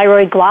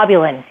anti-thyroid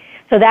globulin.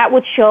 So that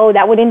would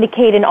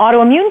indicate an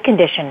autoimmune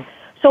condition.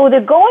 So they're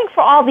going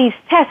for all these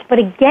tests, but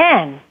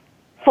again,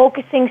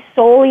 focusing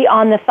solely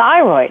on the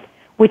thyroid,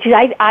 which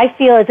I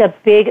feel is a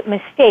big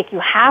mistake. You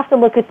have to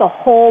look at the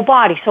whole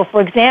body. So,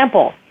 for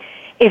example,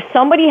 if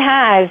somebody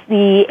has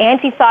the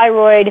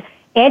anti-thyroid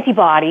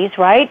antibodies,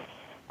 right,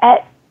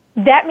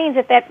 that means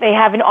that they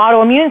have an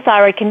autoimmune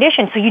thyroid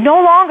condition. So you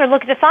no longer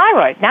look at the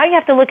thyroid. Now you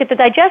have to look at the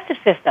digestive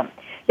system.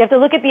 You have to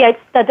look at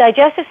the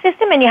digestive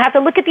system, and you have to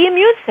look at the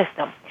immune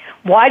system.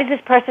 Why does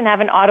this person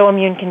have an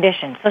autoimmune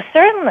condition? So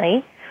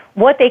certainly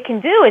what they can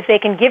do is they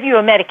can give you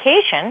a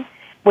medication,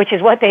 which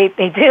is what they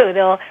do.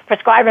 They'll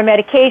prescribe a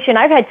medication.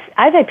 I've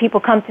had people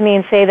come to me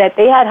and say that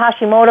they had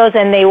Hashimoto's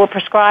and they were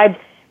prescribed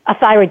a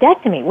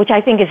thyroidectomy, which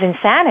I think is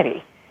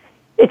insanity.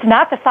 It's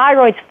not the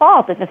thyroid's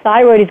fault that the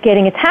thyroid is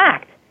getting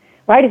attacked,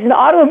 right? It's an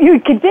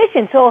autoimmune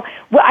condition. So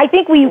I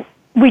think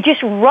we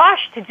just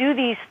rush to do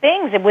these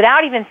things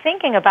without even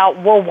thinking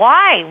about, well,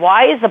 why?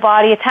 Why is the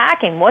body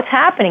attacking? What's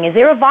happening? Is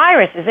there a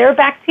virus? Is there a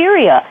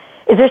bacteria?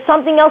 Is there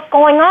something else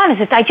going on? Is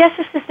the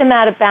digestive system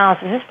out of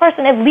balance? Does this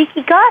person have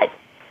leaky gut?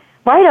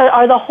 Right?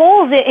 Are the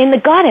holes in the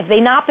gut, have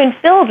they not been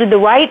filled with the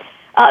right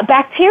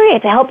bacteria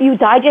to help you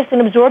digest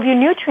and absorb your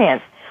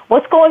nutrients?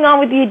 What's going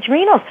on with the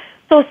adrenals?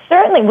 So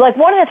certainly, like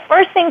one of the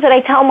first things that I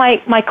tell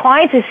my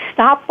clients is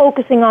stop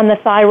focusing on the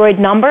thyroid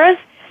numbers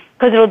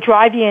because it'll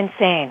drive you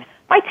insane.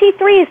 My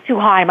T3 is too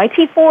high. My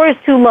T4 is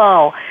too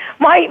low.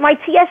 My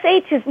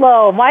TSH is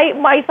low.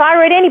 My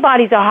thyroid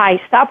antibodies are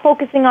high. Stop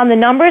focusing on the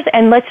numbers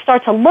and let's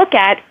start to look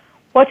at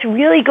what's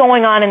really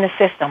going on in the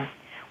system.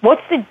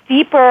 What's the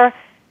deeper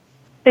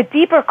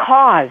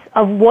cause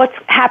of what's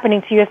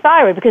happening to your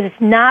thyroid, because it's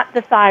not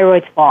the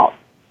thyroid's fault.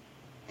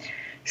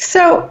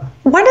 So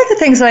one of the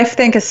things that I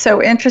think is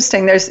so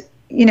interesting,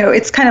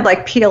 it's kind of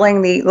like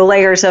peeling the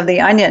layers of the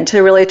onion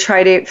to really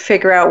try to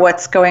figure out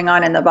what's going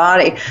on in the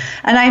body.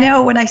 And I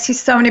know when I see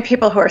so many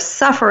people who are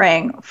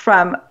suffering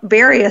from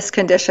various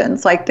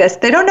conditions like this,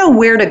 they don't know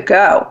where to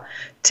go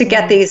to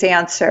get these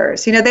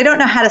answers. They don't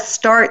know how to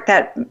start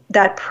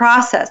that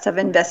process of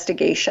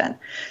investigation.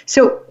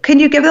 So can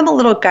you give them a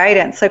little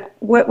guidance? Like,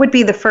 what would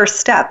be the first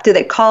step? Do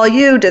they call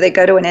you? Do they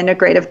go to an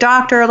integrative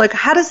doctor? Like,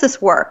 how does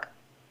this work?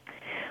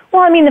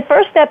 Well, the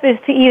first step is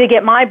to either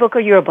get my book or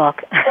your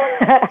book.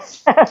 Either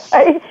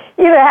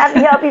Happy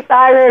Healthy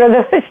Thyroid or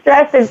The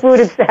Stressed and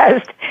Food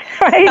Obsessed,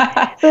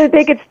 right? So that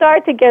they could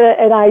start to get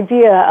an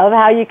idea of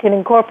how you can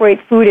incorporate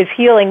food as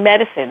healing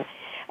medicine.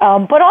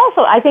 But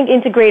also, I think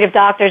integrative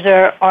doctors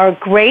are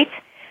great.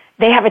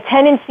 They have a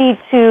tendency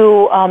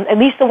to, at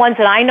least the ones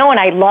that I know, and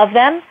I love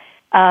them,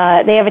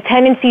 they have a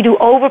tendency to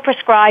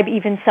overprescribe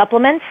even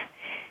supplements.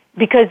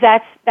 because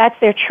that's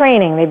their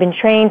training. They've been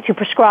trained to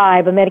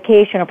prescribe a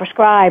medication or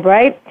prescribe,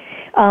 right?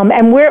 And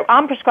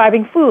I'm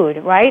prescribing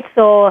food, right?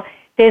 So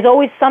there's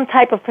always some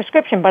type of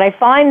prescription. But I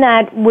find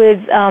that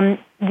with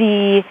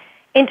the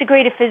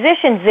integrative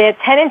physicians, their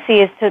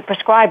tendency is to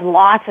prescribe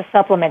lots of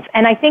supplements.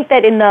 And I think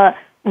that in the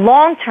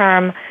long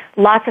term,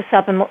 lots of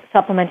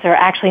supplements are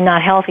actually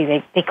not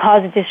healthy. They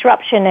cause a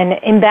disruption and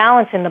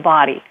imbalance in the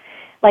body.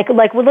 Like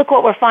look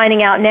what we're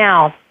finding out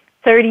now,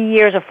 30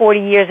 years or 40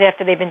 years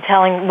after they've been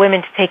telling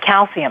women to take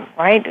calcium,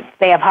 right?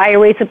 They have higher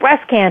rates of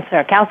breast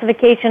cancer,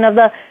 calcification of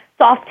the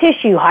soft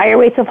tissue, higher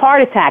rates of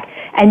heart attack.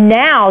 And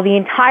now the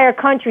entire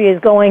country is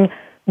going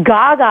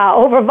gaga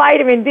over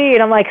vitamin D.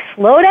 And I'm like,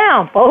 slow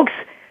down, folks.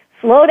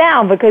 Slow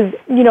down, because,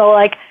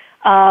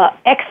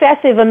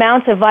 excessive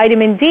amounts of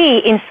vitamin D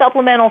in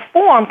supplemental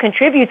form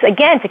contributes,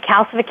 again, to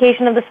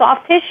calcification of the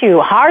soft tissue,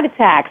 heart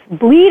attacks,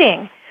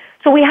 bleeding.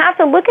 So we have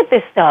to look at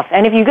this stuff.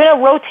 And if you're going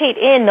to rotate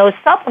in those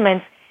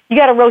supplements, you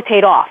got to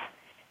rotate off.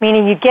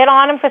 Meaning you get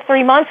on them for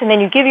 3 months, and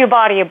then you give your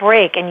body a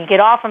break, and you get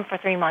off them for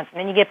 3 months, and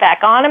then you get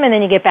back on them, and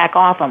then you get back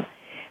off them.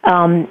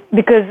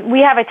 Because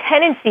we have a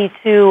tendency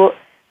to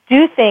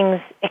do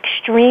things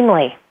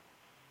extremely,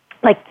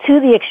 like to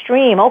the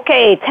extreme.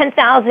 Okay,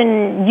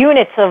 10,000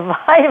 units of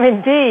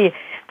vitamin D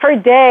per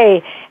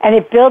day, and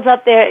it builds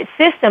up their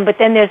system, but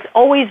then there's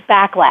always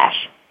backlash.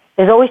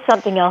 There's always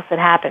something else that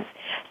happens.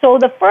 So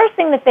the first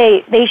thing that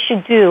they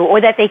should do,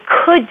 or that they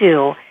could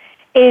do,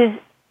 is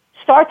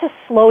start to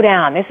slow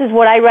down. This is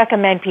what I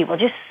recommend people.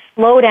 Just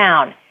slow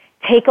down.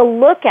 Take a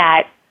look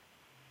at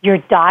your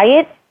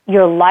diet,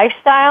 your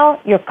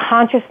lifestyle, your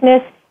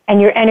consciousness,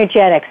 and your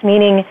energetics,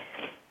 meaning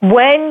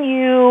when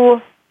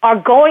you are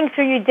going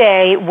through your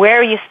day, where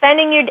are you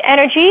spending your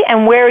energy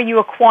and where are you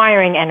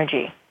acquiring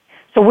energy?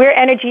 So we're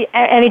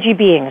energy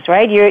beings,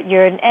 right?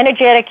 You're an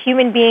energetic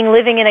human being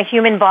living in a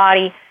human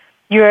body.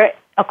 You're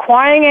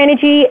acquiring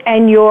energy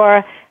and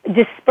you're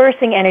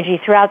dispersing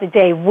energy throughout the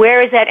day.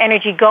 Where is that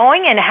energy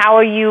going and how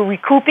are you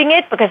recouping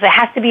it? Because there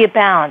has to be a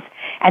balance.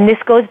 And this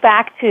goes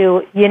back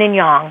to yin and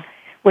yang,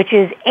 which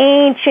is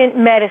ancient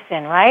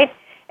medicine, right?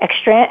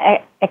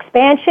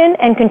 Expansion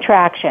and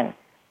contraction.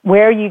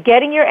 Where are you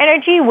getting your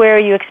energy? Where are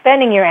you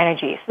expending your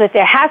energy? So that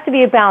there has to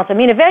be a balance. I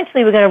mean,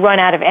 eventually we're going to run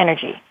out of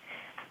energy.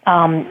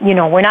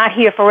 We're not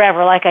here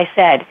forever, like I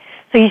said.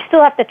 So you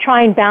still have to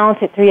try and balance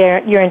it through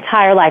your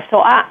entire life.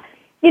 So,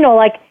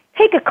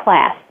 take a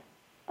class,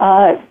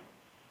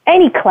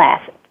 any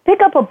class.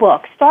 Pick up a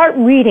book. Start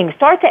reading.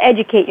 Start to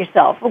educate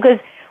yourself. Because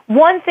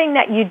one thing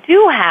that you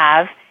do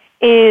have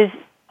is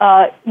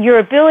your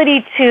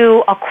ability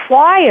to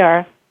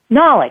acquire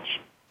knowledge.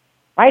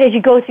 Right, as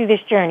you go through this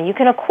journey, you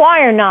can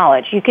acquire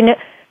knowledge. You can,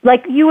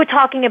 like you were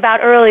talking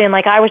about earlier and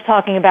like I was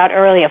talking about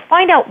earlier,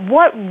 find out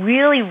what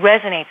really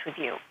resonates with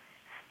you.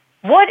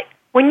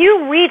 When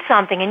you read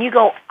something and you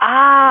go,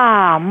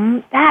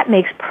 that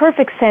makes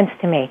perfect sense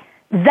to me,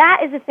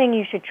 that is the thing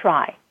you should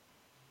try.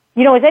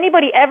 Has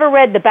anybody ever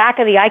read the back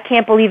of the I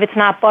Can't Believe It's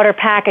Not Butter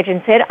package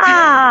and said,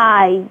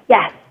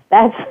 yes,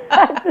 that's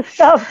the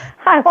stuff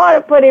I want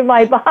to put in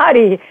my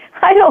body?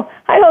 I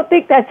don't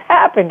think that's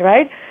happened,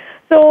 right?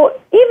 So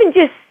even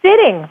just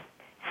sitting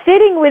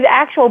with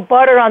actual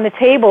butter on the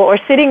table or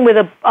sitting with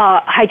a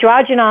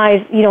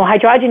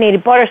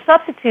hydrogenated butter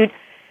substitute,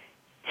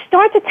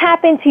 start to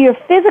tap into your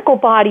physical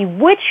body.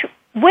 Which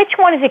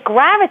one is it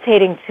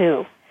gravitating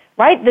to,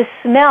 right? The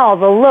smell,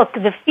 the look,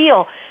 the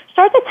feel.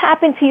 Start to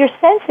tap into your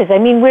senses. I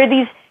mean, we're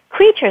these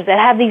creatures that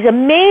have these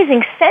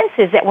amazing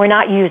senses that we're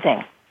not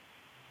using.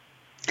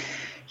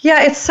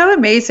 Yeah, it's so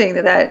amazing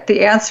that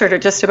the answer to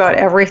just about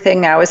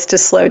everything now is to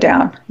slow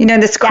down.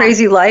 This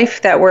crazy life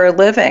that we're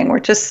living, we're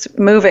just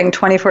moving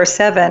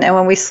 24/7. And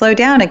when we slow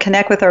down and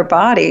connect with our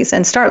bodies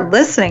and start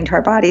listening to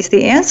our bodies,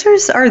 the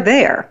answers are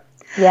there.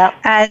 Yeah.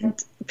 And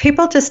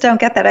people just don't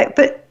get that.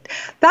 But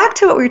back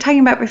to what we were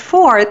talking about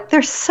before,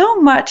 there's so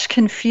much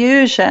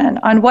confusion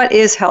on what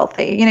is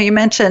healthy. You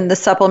mentioned the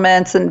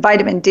supplements and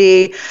vitamin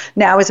D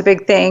now is a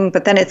big thing,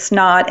 but then it's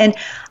not. And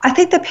I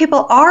think that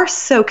people are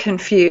so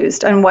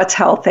confused on what's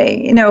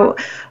healthy.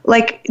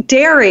 Like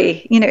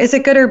dairy, is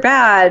it good or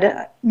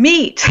bad?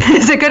 Meat,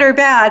 is it good or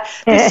bad?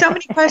 There's so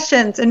many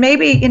questions. And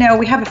maybe,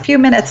 we have a few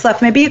minutes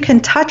left. Maybe you can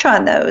touch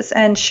on those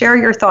and share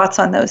your thoughts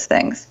on those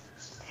things.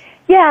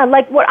 Yeah,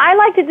 like what I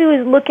like to do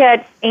is look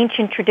at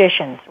ancient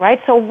traditions, right?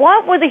 So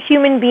what were the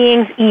human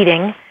beings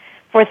eating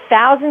for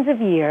thousands of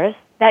years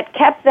that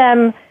kept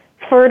them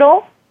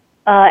fertile,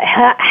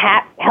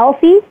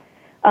 healthy,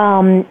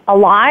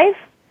 alive,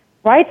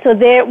 right? So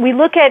we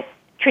look at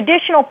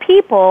traditional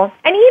people,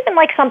 and even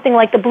like something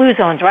like the Blue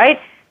Zones, right?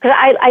 Because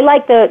I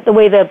like the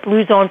way the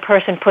Blue Zone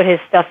person put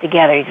his stuff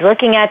together. He's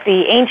looking at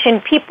the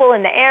ancient people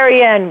in the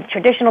area and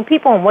traditional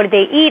people and what did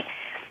they eat.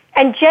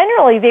 And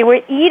generally, they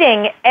were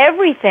eating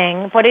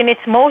everything, but in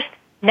its most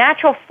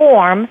natural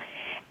form,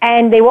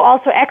 and they were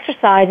also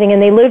exercising,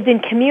 and they lived in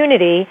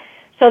community,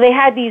 so they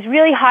had these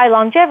really high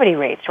longevity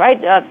rates,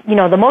 right?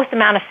 The most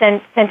amount of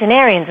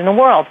centenarians in the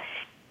world.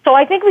 So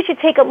I think we should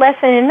take a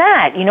lesson in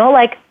that,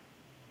 like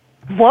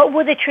what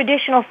were the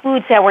traditional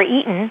foods that were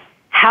eaten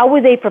how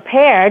were they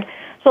prepared?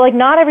 So, like,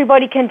 not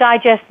everybody can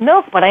digest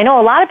milk, but I know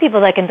a lot of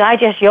people that can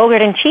digest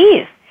yogurt and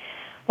cheese,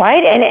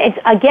 right? And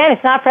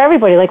it's not for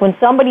everybody. Like, when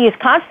somebody is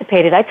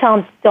constipated, I tell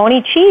them, don't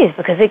eat cheese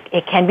because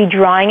it can be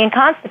drying and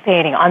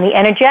constipating on the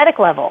energetic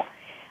level.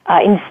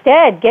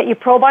 Instead, get your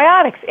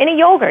probiotics in a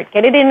yogurt.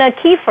 Get it in a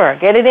kefir.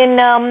 Get it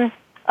in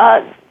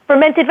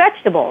fermented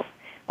vegetables,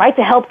 right,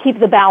 to help keep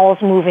the bowels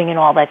moving and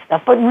all that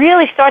stuff. But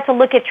really start to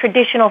look at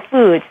traditional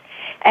foods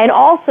and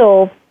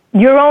also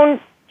your own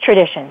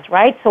traditions,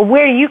 right? So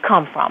where do you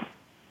come from?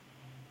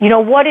 You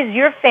know, what is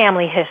your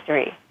family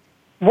history?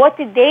 What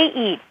did they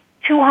eat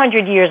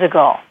 200 years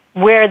ago,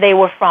 where they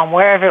were from,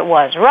 wherever it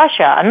was,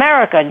 Russia,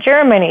 America,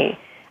 Germany,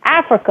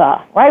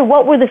 Africa, right?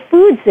 What were the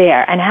foods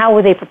there and how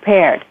were they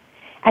prepared?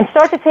 And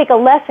start to take a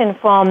lesson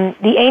from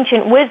the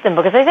ancient wisdom,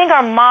 because I think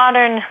our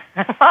modern,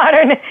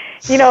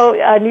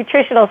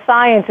 nutritional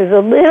science is a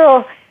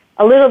little,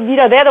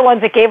 they're the ones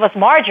that gave us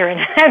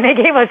margarine and they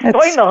gave us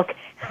soy milk,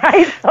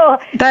 right? So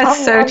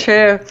that's so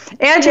true.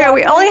 Andrea,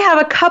 we only have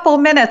a couple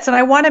minutes, and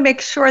I want to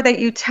make sure that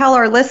you tell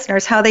our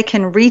listeners how they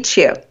can reach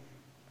you.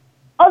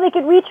 Oh, they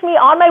could reach me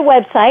on my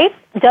website,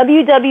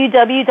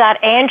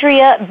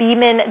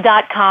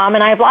 www.andreabeeman.com,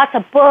 and I have lots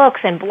of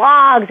books and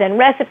blogs and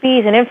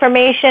recipes and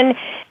information.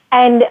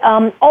 And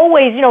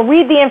always,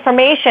 read the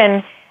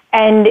information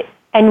and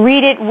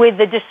read it with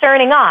the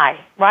discerning eye,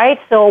 right?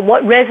 So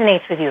what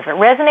resonates with you? If it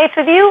resonates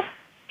with you,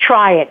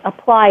 try it,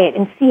 apply it,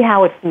 and see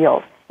how it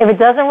feels. If it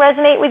doesn't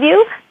resonate with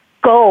you,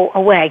 go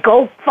away.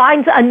 Go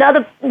find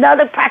another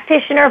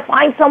practitioner.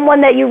 Find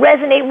someone that you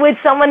resonate with,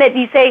 someone that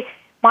you say,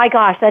 my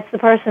gosh, that's the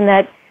person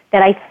that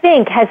I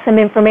think has some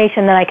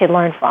information that I could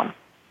learn from.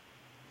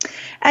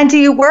 And do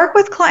you work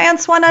with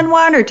clients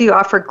one-on-one, or do you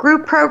offer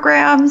group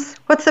programs?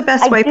 What's the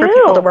best way for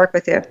people to work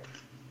with you?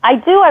 I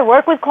do. I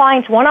work with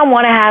clients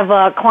one-on-one. I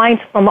have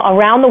clients from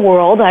around the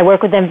world. I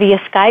work with them via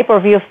Skype or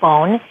via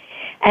phone.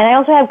 And I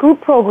also have group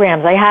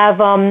programs. I have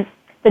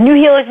the New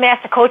Healers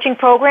Master Coaching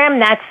Program.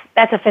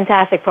 That's a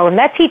fantastic program.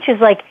 That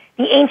teaches, like,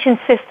 the ancient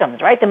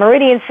systems, right? The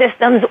meridian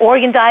systems,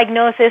 organ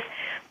diagnosis,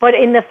 but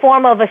in the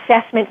form of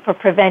assessment for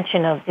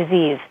prevention of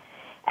disease.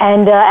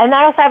 And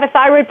I also have a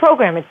thyroid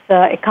program.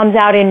 It comes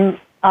out in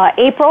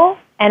April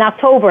and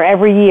October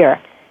every year.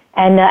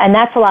 And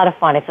that's a lot of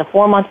fun. It's a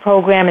 4-month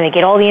program, and they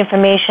get all the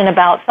information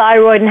about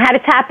thyroid and how to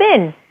tap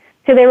in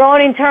to their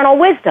own internal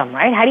wisdom,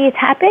 right? How do you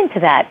tap into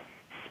that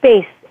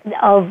space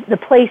of the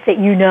place that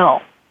you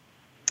know?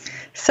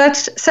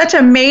 Such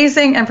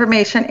amazing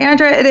information.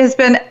 Andrea, it has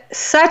been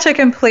such a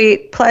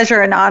complete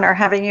pleasure and honor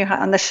having you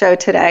on the show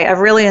today. I've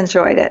really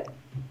enjoyed it.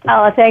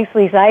 Oh, thanks,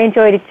 Lisa. I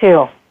enjoyed it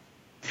too.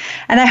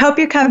 And I hope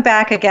you come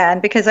back again,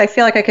 because I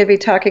feel like I could be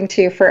talking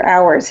to you for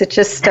hours. It's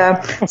just so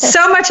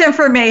much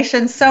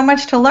information, so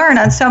much to learn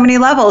on so many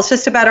levels,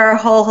 just about our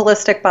whole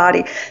holistic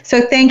body.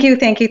 So thank you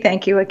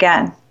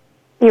again.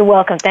 You're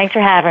welcome. Thanks for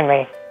having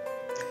me.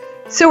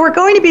 So we're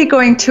going to be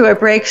going to a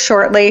break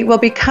shortly. We'll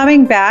be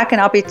coming back,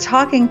 and I'll be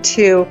talking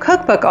to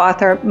cookbook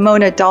author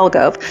Mona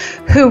Dolgov,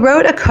 who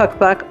wrote a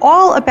cookbook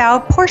all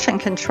about portion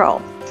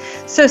control.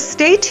 So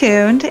stay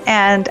tuned,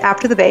 and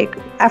after the break,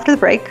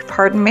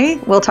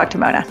 we'll talk to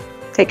Mona.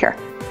 Take care.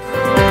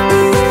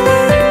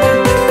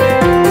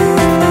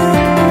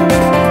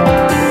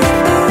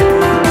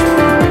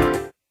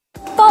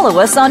 Follow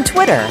us on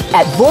Twitter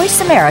at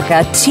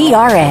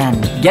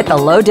VoiceAmericaTRN. Get the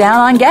lowdown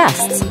on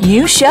guests,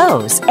 new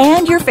shows,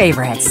 and your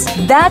favorites.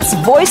 That's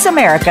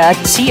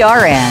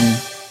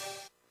VoiceAmericaTRN.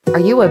 Are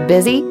you a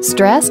busy,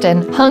 stressed,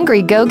 and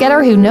hungry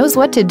go-getter who knows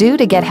what to do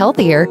to get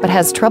healthier but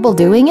has trouble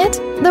doing it?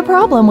 The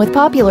problem with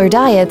popular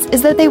diets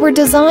is that they were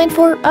designed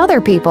for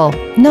other people,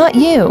 not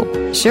you.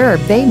 Sure,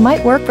 they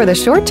might work for the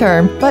short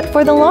term, but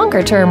for the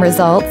longer-term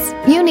results,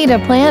 you need a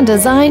plan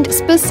designed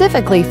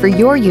specifically for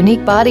your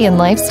unique body and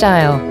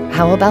lifestyle.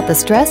 How about the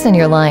stress in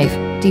your life?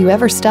 Do you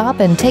ever stop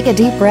and take a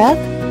deep breath?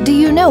 Do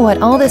you know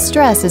what all this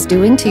stress is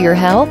doing to your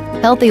health?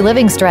 Healthy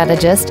living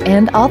strategist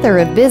and author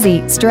of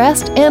Busy,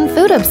 Stressed, and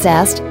Food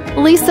Obsessed,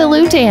 Lisa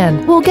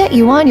Lutan will get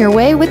you on your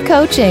way with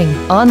coaching,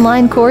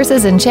 online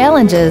courses and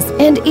challenges,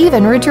 and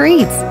even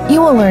retreats.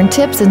 You will learn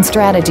tips and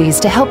strategies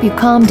to help you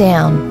calm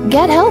down,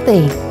 get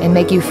healthy, and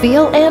make you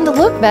feel and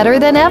look better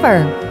than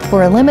ever.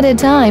 For a limited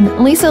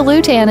time, Lisa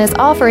Lutan is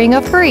offering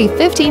a free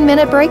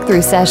 15-minute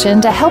breakthrough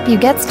session to help you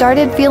get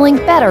started feeling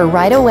better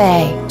right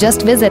away.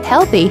 Just visit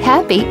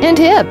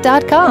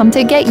healthyhappyandhip.com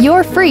to get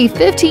your free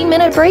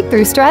 15-minute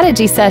breakthrough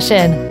strategy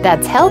session.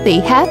 That's Healthy,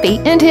 Happy,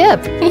 and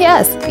Hip.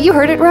 Yes, you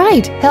heard it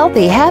right.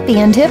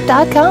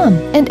 healthyhappyandhip.com,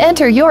 and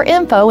enter your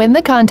info in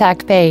the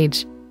contact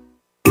page.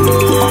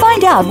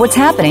 Find out what's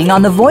happening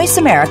on the Voice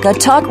America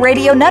Talk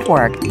Radio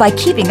Network by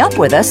keeping up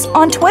with us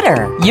on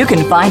Twitter. You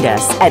can find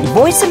us at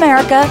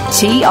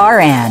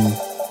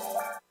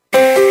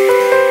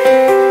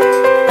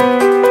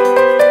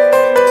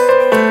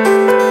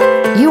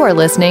VoiceAmericaTRN. You You are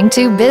listening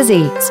to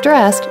Busy,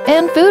 Stressed,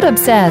 and Food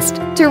Obsessed.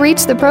 To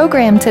reach the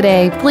program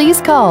today,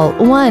 please call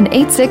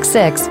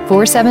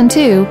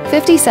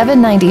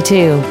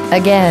 1-866-472-5792.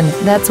 Again,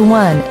 that's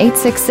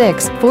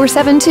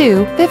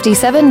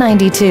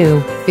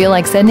 1-866-472-5792. Feel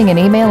like sending an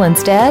email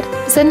instead?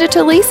 Send it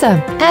to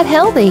Lisa at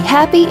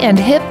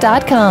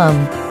healthyhappyandhip.com.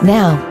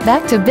 Now,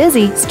 back to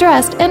Busy,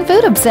 Stressed, and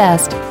Food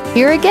Obsessed.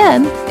 Here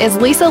again is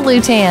Lisa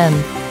Lutan.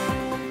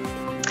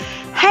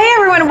 Hey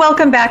everyone,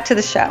 welcome back to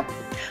the show.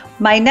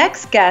 My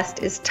next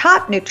guest is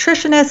top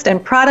nutritionist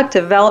and product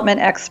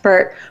development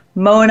expert,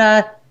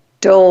 Mona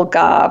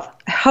Dolgov.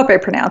 I hope I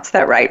pronounced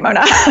that right, Mona.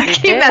 I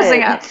keep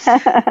messing up.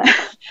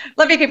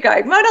 Let me keep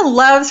going. Mona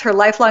loves her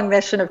lifelong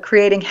mission of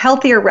creating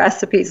healthier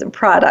recipes and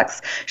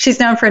products.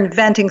 She's known for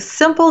inventing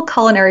simple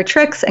culinary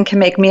tricks and can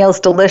make meals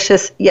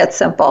delicious yet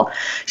simple.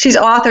 She's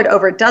authored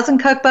over a dozen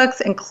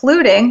cookbooks,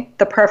 including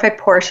The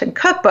Perfect Portion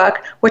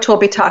Cookbook, which we'll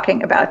be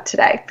talking about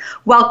today.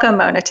 Welcome,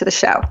 Mona, to the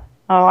show.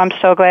 Oh, I'm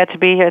so glad to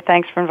be here.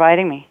 Thanks for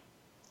inviting me.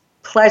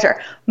 Pleasure.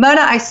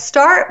 Mona, I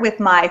start with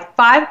my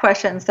 5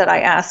 questions that I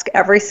ask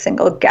every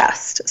single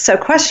guest. So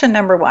question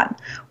number 1,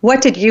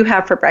 what did you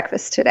have for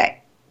breakfast today?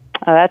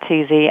 Oh, that's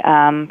easy.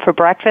 For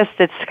breakfast,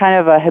 it's kind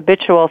of a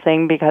habitual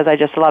thing because I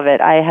just love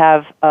it.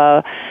 I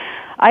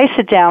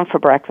sit down for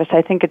breakfast.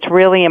 I think it's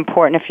really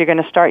important if you're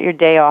going to start your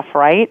day off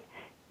right.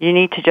 You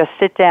need to just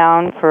sit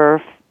down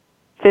for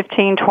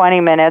 15,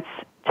 20 minutes,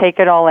 take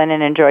it all in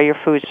and enjoy your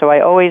food. So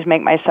I always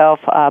make myself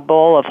a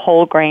bowl of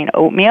whole grain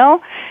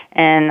oatmeal,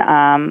 and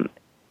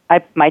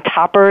my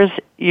toppers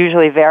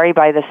usually vary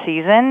by the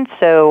season.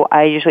 So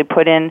I usually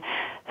put in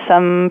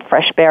some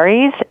fresh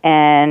berries,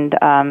 and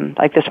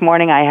like this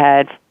morning I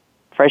had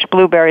fresh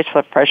blueberries,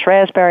 fresh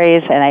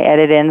raspberries, and I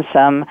added in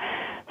some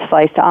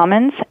sliced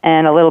almonds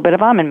and a little bit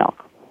of almond milk.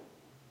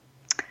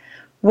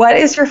 What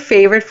is your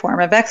favorite form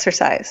of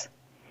exercise?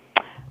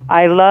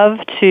 I love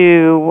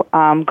to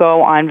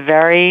go on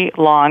very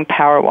long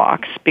power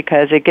walks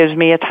because it gives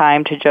me a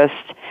time to just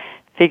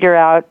figure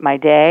out my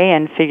day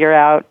and figure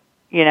out,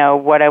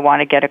 what I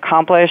want to get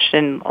accomplished,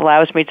 and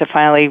allows me to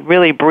finally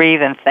really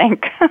breathe and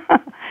think.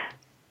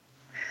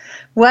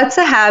 What's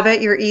a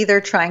habit you're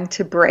either trying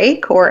to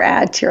break or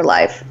add to your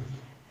life?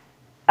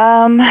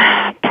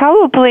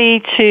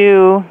 Probably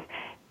to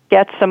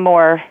get a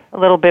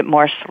little bit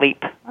more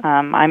sleep.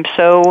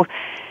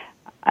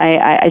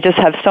 I just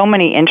have so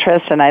many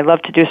interests, and I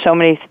love to do so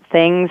many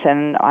things,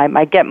 and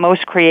I get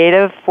most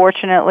creative,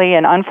 fortunately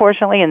and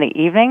unfortunately, in the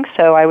evening.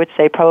 So I would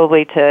say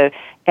probably to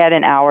add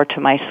an hour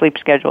to my sleep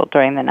schedule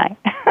during the night.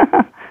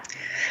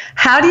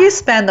 How do you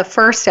spend the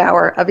first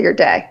hour of your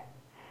day?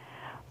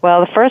 Well,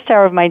 the first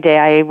hour of my day,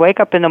 I wake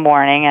up in the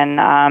morning, and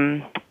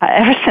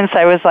ever since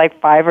I was like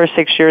 5 or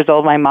 6 years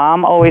old, my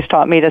mom always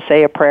taught me to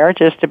say a prayer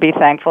just to be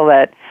thankful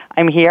that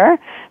I'm here.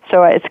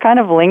 So it's kind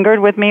of lingered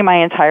with me my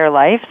entire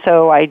life,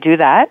 so I do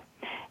that.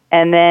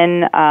 And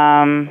then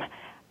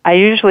I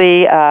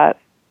usually I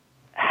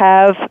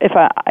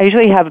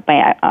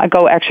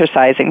go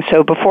exercising.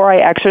 So before I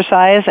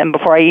exercise and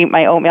before I eat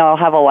my oatmeal, I'll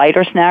have a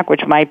lighter snack,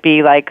 which might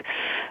be like,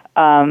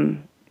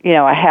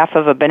 a half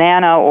of a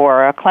banana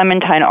or a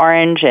clementine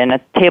orange and a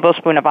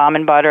tablespoon of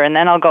almond butter, and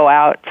then I'll go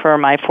out for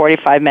my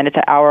 45-minute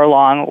to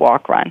hour-long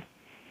walk run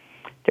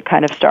to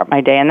kind of start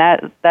my day. And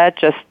that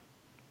just,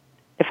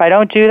 if I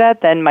don't do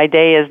that, then my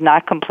day is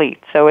not complete.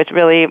 So it's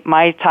really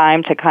my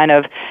time to kind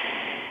of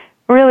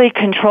really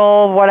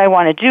control what I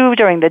want to do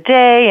during the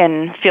day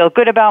and feel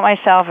good about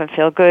myself and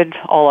feel good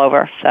all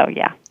over. So,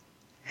 yeah.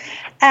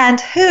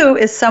 And who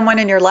is someone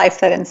in your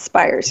life that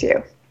inspires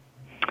you?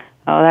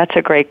 Oh, that's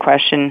a great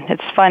question.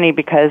 It's funny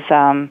because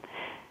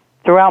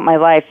throughout my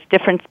life,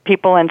 different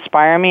people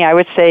inspire me. I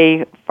would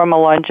say from a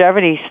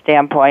longevity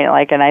standpoint,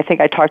 and I think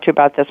I talked to you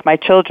about this, my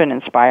children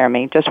inspire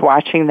me. Just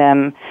watching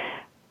them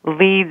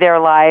lead their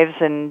lives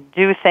and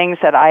do things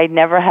that I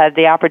never had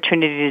the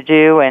opportunity to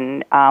do,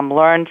 and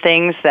learn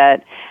things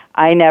that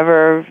I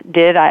never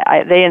did.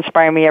 They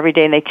inspire me every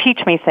day, and they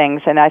teach me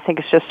things, and I think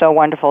it's just so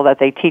wonderful that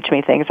they teach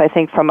me things. I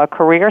think from a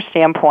career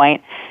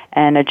standpoint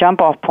and a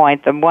jump-off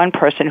point, the one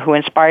person who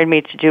inspired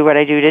me to do what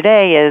I do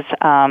today is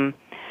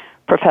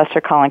Professor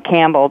Colin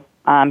Campbell.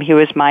 He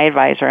was my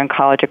advisor in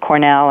college at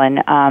Cornell,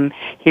 and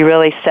he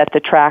really set the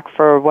track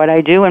for what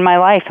I do in my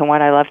life and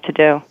what I love to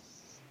do.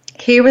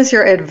 He was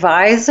your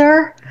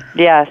advisor?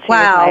 Yes, he was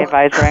my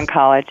advisor in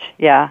college.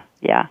 Yeah.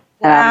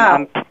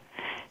 Wow.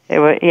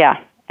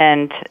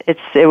 And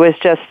it was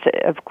just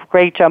a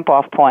great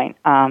jump-off point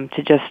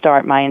to just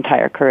start my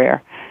entire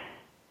career.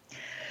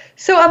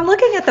 So I'm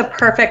looking at the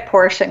Perfect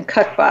Portion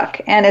Cookbook,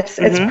 and it's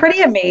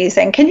pretty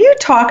amazing. Can you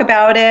talk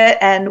about it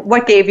and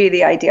what gave you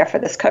the idea for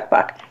this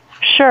cookbook?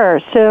 Sure.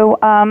 So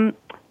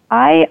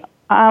I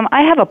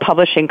have a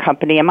publishing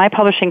company, and my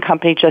publishing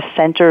company just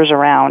centers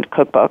around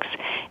cookbooks.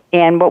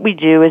 And what we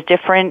do is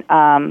different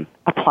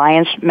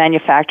appliance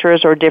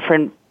manufacturers or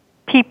different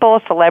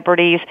people,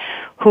 celebrities,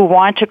 who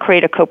want to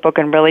create a cookbook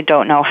and really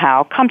don't know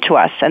how, come to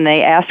us. And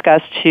they ask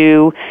us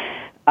to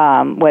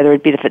whether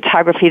it be the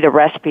photography, the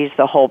recipes,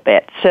 the whole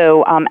bit.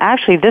 So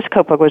actually, this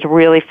cookbook was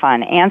really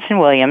fun. Anson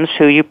Williams,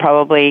 who you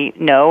probably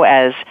know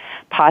as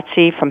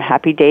Potsy from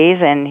Happy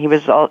Days, and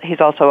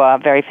he's also a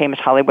very famous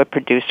Hollywood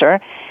producer,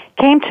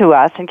 came to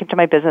us and came to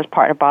my business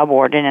partner, Bob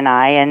Warden, and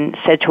I, and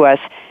said to us,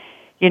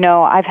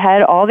 I've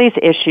had all these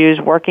issues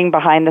working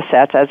behind the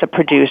sets as a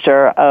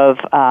producer of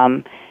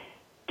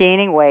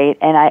gaining weight,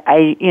 and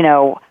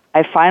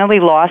I finally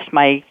lost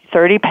my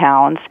 30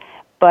 pounds,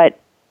 but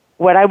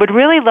what I would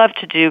really love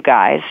to do,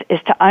 guys, is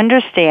to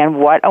understand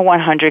what a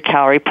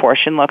 100-calorie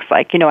portion looks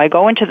like. I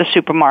go into the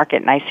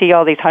supermarket and I see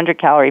all these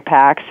 100-calorie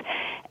packs,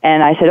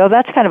 and I said, oh,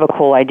 that's kind of a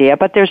cool idea,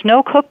 but there's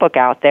no cookbook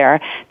out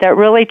there that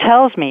really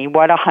tells me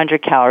what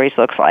 100 calories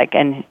looks like.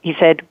 And he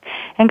said,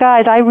 and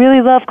guys, I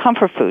really love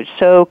comfort foods,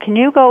 so can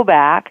you go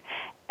back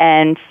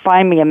and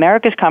find me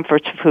America's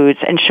Comfort Foods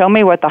and show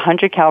me what the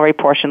 100-calorie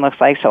portion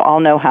looks like so I'll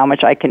know how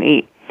much I can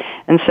eat?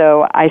 And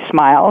so I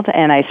smiled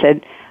and I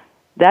said,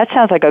 that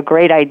sounds like a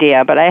great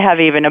idea, but I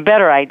have even a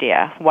better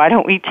idea. Why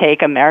don't we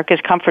take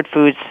America's Comfort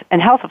Foods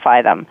and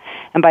healthify them?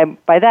 And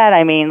by that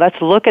I mean let's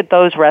look at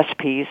those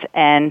recipes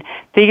and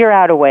figure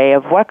out a way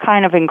of what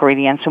kind of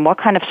ingredients and what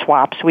kind of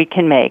swaps we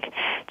can make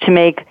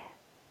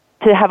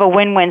to have a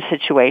win-win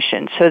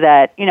situation so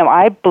that,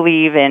 I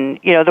believe in,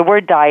 the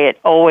word diet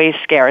always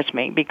scares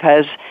me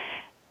because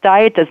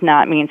diet does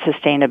not mean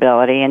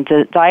sustainability,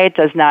 and diet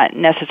does not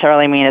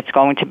necessarily mean it's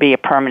going to be a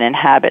permanent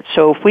habit.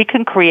 So if we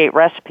can create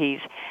recipes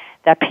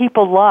that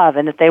people love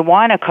and that they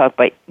want to cook,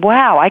 but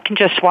wow, I can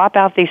just swap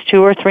out these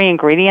 2 or 3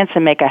 ingredients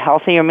and make a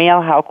healthier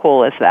meal, how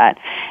cool is that?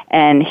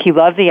 And he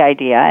loved the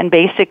idea, and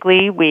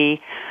basically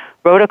we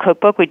wrote a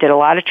cookbook. We did a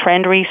lot of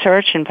trend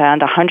research and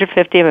found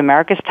 150 of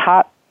America's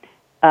top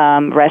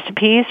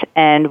recipes,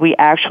 and we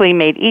actually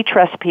made each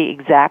recipe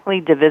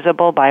exactly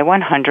divisible by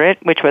 100,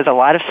 which was a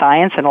lot of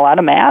science and a lot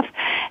of math.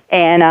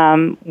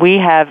 And we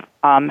have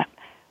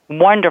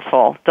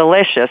wonderful,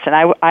 delicious, and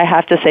I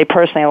have to say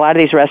personally, a lot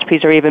of these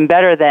recipes are even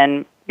better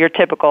than your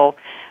typical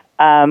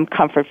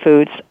comfort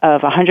foods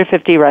of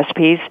 150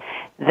 recipes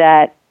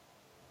that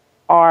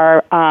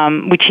are,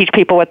 we teach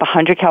people what the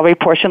 100-calorie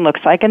portion looks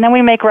like, and then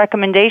we make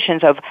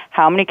recommendations of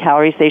how many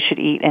calories they should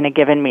eat in a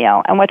given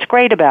meal. And what's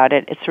great about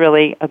it, it's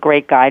really a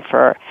great guide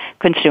for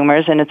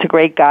consumers, and it's a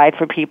great guide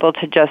for people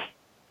to just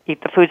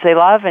eat the foods they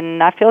love and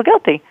not feel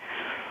guilty.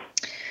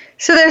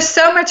 So there's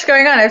so much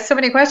going on. I have so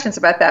many questions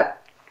about that.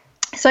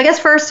 So I guess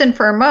first and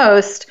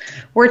foremost,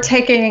 we're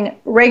taking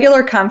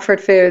regular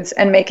comfort foods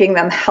and making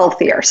them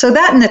healthier. So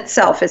that in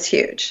itself is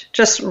huge,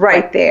 just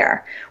right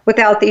there,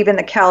 without even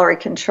the calorie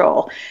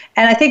control.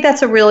 And I think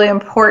that's a really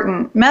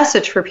important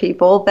message for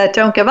people that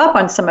don't give up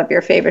on some of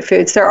your favorite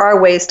foods. There are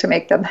ways to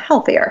make them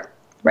healthier,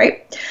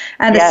 right?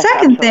 And the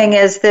second thing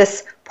is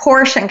this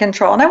portion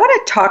control. And I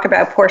want to talk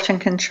about portion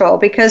control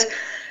because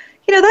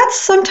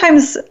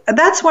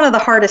that's one of the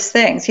hardest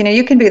things.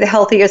 You can be the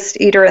healthiest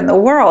eater in the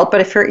world, but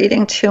if you're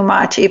eating too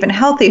much, even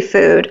healthy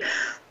food,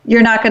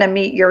 you're not going to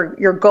meet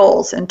your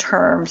goals in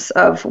terms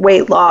of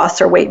weight loss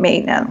or weight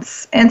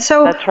maintenance. And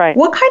so that's right.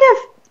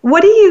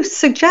 What do you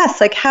suggest?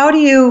 Like, how do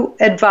you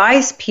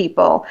advise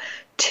people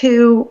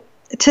to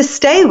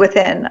stay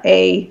within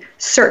a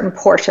certain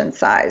portion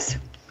size?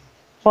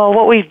 Well,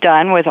 what we've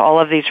done with all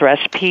of these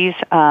recipes,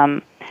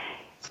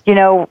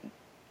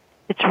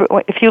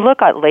 if you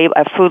look at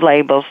food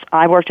labels,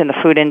 I worked in the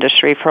food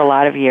industry for a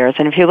lot of years,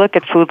 and if you look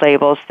at food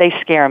labels, they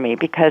scare me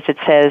because it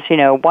says,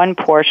 one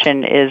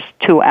portion is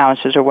 2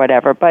 ounces or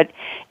whatever, but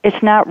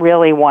it's not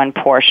really one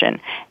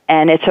portion.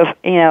 And it's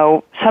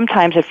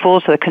sometimes it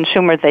fools the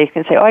consumer. They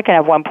can say, oh, I can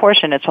have one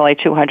portion, it's only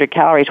 200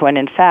 calories, when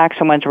in fact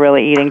someone's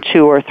really eating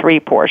 2 or 3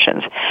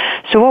 portions.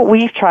 So what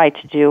we've tried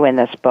to do in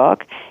this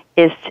book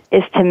is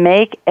to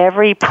make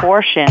every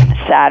portion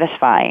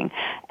satisfying.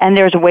 And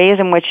there's ways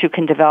in which you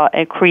can develop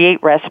and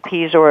create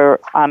recipes or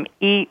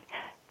eat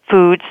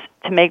foods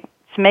to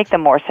make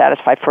them more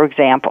satisfied. For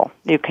example,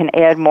 you can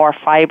add more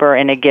fiber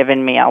in a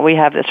given meal. We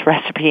have this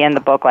recipe in the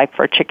book, like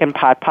for chicken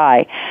pot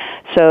pie.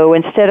 So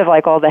instead of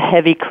like all the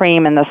heavy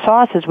cream and the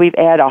sauces, we've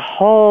added a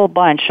whole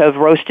bunch of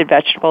roasted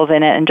vegetables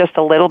in it and just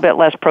a little bit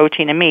less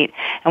protein and meat.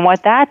 And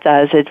what that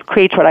does, it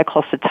creates what I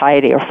call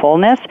satiety or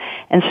fullness.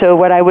 And so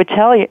what I would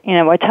tell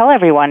I tell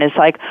everyone is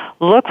like,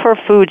 look for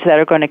foods that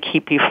are going to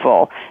keep you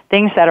full.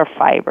 Things that are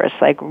fibrous,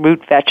 like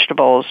root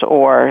vegetables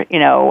or,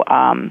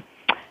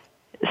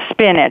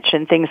 spinach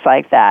and things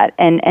like that.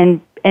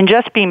 And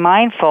just be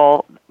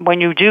mindful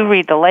when you do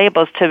read the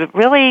labels to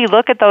really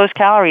look at those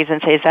calories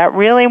and say, is that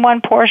really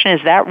one portion?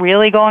 Is that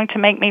really going to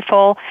make me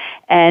full?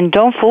 And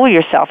don't fool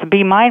yourself.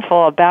 Be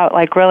mindful about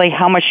like really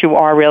how much you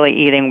are really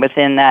eating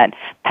within that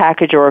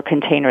package or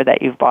container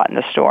that you've bought in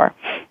the store.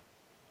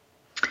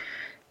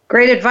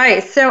 Great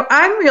advice. So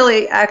I'm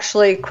really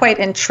actually quite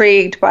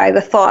intrigued by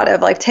the thought of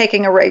like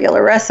taking a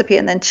regular recipe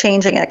and then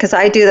changing it, because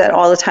I do that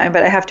all the time,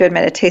 but I have to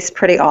admit it tastes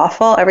pretty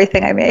awful,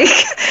 everything I make.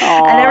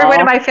 And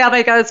everyone in my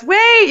family goes,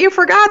 wait, you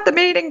forgot the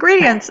main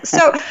ingredients.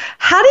 So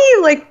how do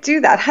you like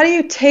do that? How do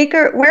you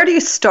where do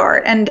you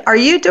start? And are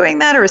you doing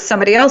that, or is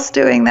somebody else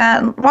doing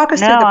that? And walk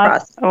us through the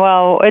process.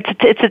 Well,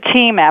 it's a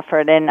team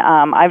effort, and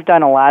I've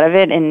done a lot of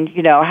it. And,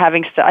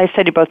 I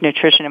study both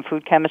nutrition and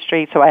food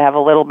chemistry, so I have a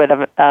little bit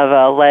of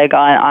a leg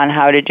on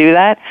how to do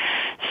that.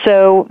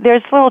 So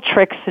there's little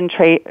tricks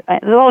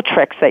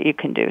that you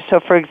can do. So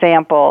for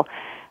example,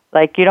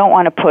 like you don't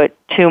want to put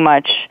too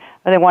much.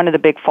 I think one of the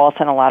big faults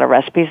in a lot of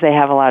recipes, they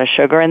have a lot of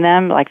sugar in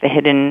them, like the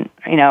hidden,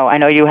 I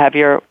know you have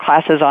your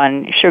classes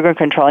on sugar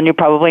control, and you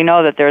probably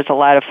know that there's a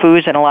lot of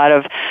foods and a lot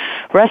of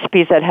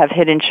recipes that have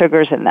hidden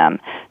sugars in them.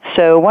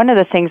 So one of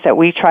the things that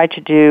we try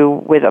to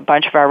do with a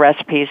bunch of our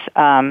recipes,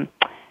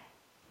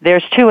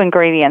 there's two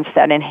ingredients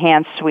that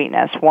enhance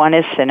sweetness. One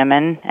is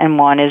cinnamon and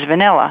one is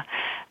vanilla.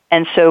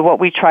 And so what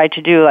we try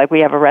to do, like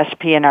we have a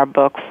recipe in our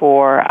book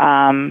for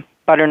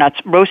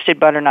roasted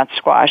butternut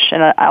squash,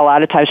 and a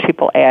lot of times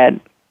people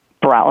add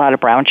a lot of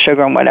brown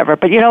sugar and whatever,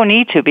 but you don't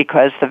need to,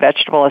 because the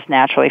vegetable is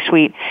naturally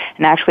sweet.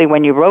 And actually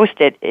when you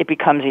roast it, it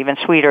becomes even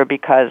sweeter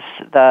because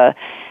the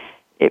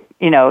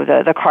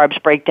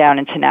carbs break down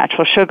into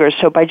natural sugars.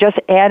 So by just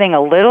adding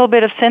a little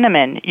bit of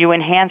cinnamon, you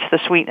enhance the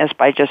sweetness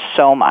by just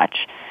so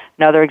much.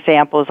 Another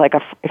example is like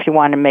if you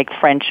want to make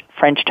French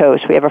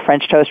toast. We have a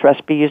French toast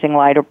recipe using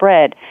lighter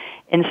bread.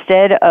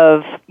 Instead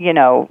of,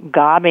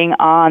 gobbing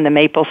on the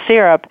maple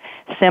syrup,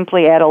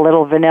 simply add a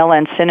little vanilla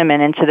and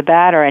cinnamon into the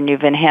batter, and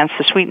you've enhanced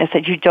the sweetness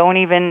that you don't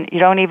even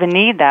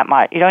need that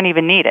much. You don't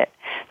even need it.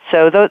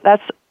 So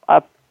that's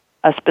a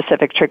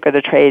specific trick of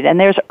the trade. And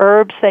there's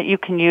herbs that you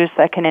can use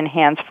that can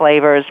enhance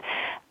flavors,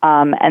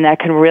 and that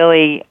can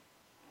really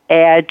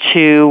add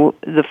to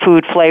the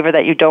food flavor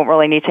that you don't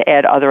really need to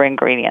add other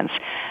ingredients.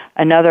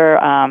 Another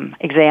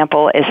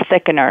example is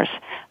thickeners,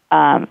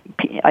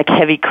 like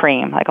heavy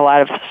cream. Like a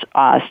lot of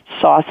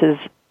sauces,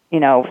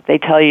 they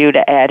tell you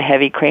to add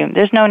heavy cream.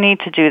 There's no need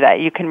to do that.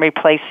 You can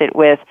replace it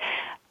with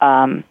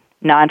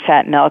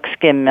non-fat milk,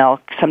 skim milk.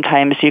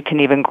 Sometimes you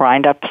can even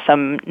grind up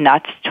some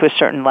nuts to a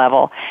certain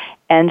level.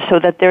 And so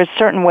that there's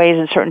certain ways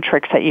and certain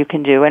tricks that you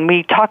can do. And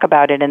we talk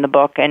about it in the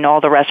book and all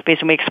the recipes,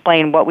 and we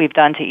explain what we've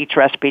done to each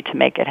recipe to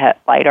make it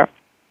lighter.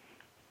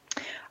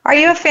 Are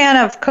you a fan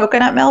of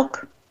coconut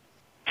milk?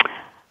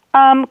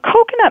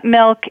 Coconut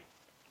milk,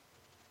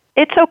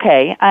 it's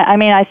okay.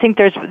 I think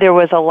there's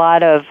a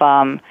lot of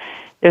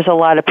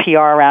PR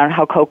around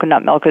how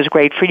coconut milk is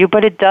great for you,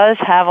 but it does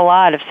have a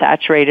lot of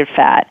saturated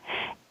fat.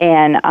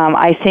 And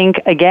I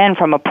think, again,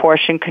 from a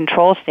portion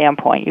control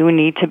standpoint, you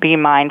need to be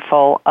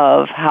mindful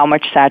of how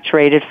much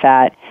saturated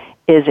fat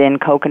is in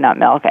coconut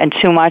milk, and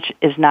too much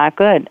is not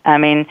good.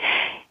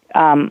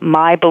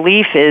 My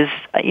belief is,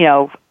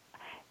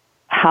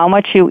 how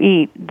much you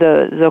eat,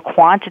 the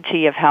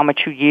quantity of how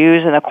much you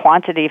use, and the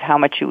quantity of how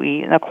much you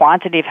eat, and the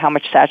quantity of how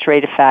much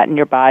saturated fat in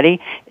your body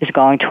is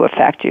going to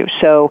affect you.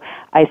 So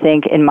I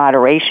think in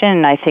moderation,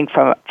 and I think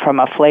from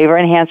a flavor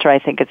enhancer, I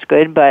think it's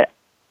good, but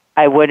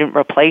I wouldn't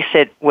replace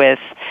it with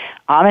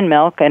almond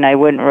milk, and I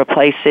wouldn't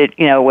replace it,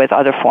 with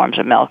other forms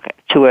of milk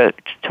to a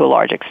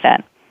large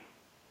extent.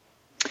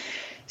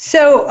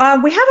 So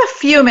we have a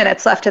few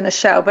minutes left in the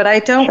show, but I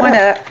don't want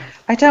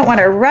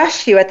to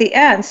rush you at the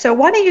end. So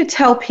why don't you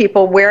tell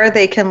people where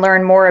they can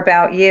learn more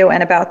about you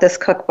and about this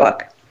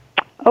cookbook?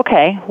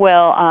 Okay.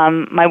 Well,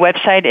 my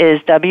website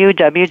is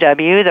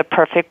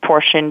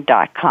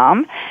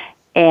www.theperfectportion.com.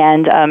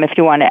 And if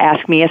you want to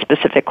ask me a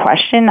specific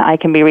question, I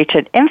can be reached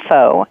at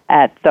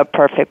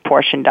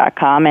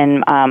info@theperfectportion.com,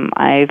 and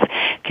I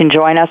can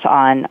join us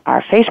on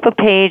our Facebook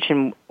page.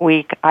 And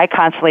I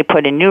constantly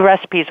put in new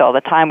recipes all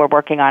the time. We're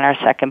working on our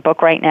second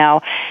book right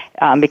now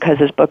because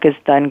this book has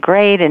done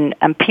great, and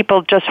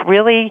people just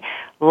really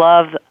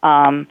love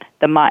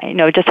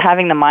just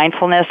having the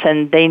mindfulness,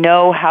 and they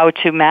know how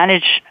to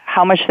manage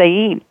how much they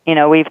eat.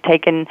 We've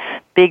taken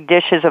big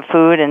dishes of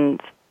food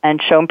and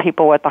shown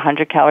people what the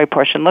 100-calorie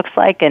portion looks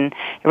like, and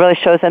it really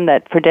shows them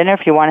that for dinner,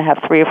 if you want to have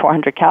 300 or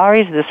 400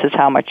 calories, this is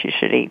how much you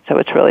should eat. So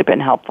it's really been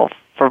helpful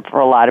for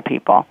a lot of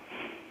people.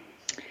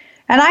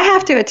 And I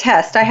have to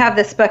attest, I have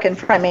this book in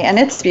front of me, and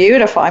it's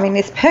beautiful.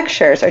 These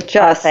pictures are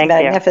just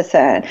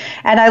magnificent.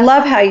 And I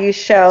love how you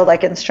show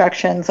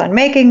instructions on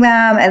making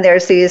them, and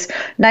there's these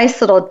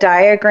nice little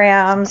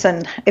diagrams,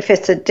 and if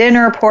it's a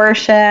dinner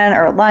portion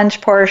or a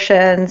lunch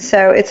portion.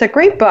 So it's a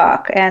great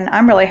book, and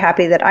I'm really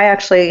happy that I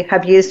actually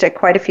have used it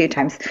quite a few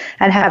times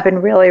and have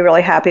been really,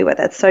 really happy with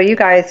it. So you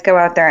guys go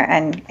out there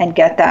and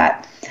get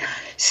that.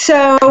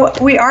 So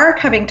we are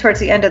coming towards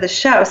the end of the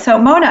show. So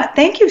Mona,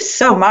 thank you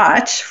so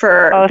much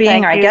for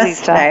being our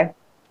guest today.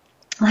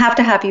 I'll have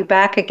to have you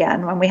back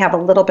again when we have a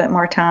little bit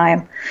more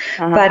time.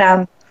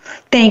 But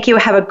thank you.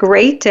 Have a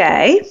great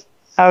day.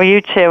 Oh,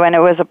 you too. And it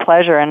was a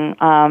pleasure. And,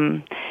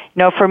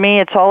 for me,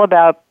 it's all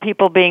about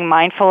people being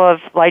mindful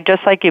of,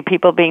 just like you,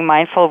 people being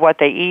mindful of what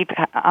they eat,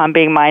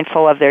 being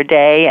mindful of their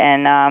day,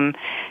 and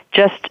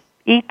just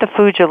eat the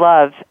food you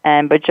love,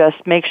 but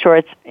just make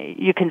sure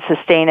you can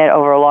sustain it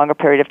over a longer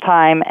period of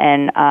time,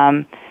 and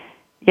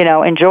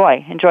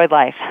enjoy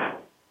life.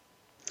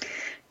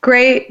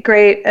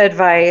 Great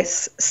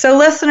advice. So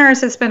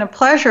listeners, it's been a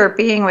pleasure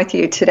being with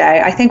you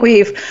today. I think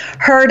we've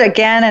heard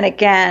again and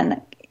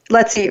again,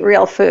 let's eat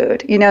real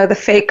food. The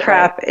fake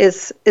crap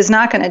is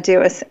not going to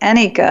do us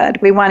any good.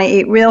 We want to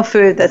eat real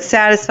food that's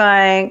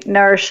satisfying,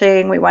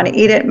 nourishing. We want to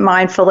eat it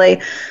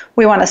mindfully.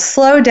 We want to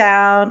slow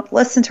down,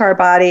 listen to our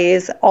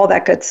bodies, all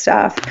that good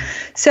stuff.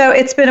 So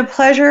it's been a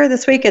pleasure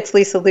this week. It's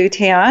Lisa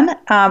Lutan.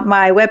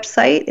 My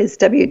website is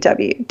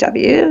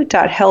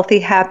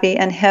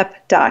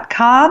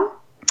www.healthyhappyandhip.com.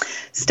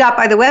 Stop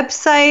by the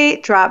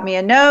website, drop me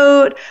a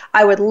note.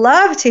 I would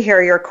love to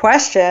hear your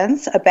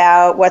questions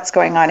about what's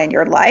going on in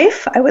your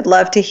life. I would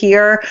love to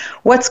hear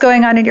what's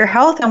going on in your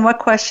health and what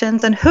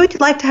questions and who you'd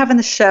like to have in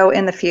the show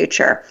in the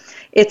future.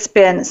 It's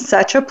been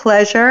such a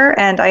pleasure,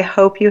 and I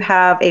hope you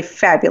have a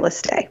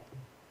fabulous day.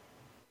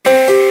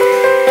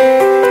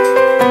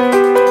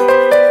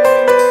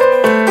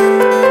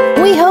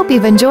 We hope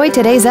you've enjoyed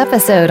today's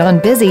episode on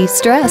Busy,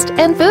 Stressed,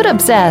 and Food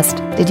Obsessed.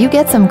 Did you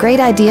get some great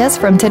ideas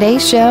from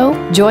today's show?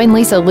 Join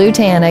Lisa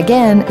Lutan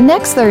again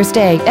next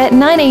Thursday at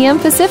 9 a.m.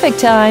 Pacific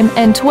Time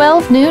and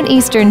 12 noon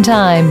Eastern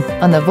Time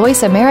on the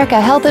Voice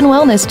America Health and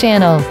Wellness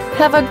Channel.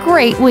 Have a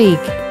great week.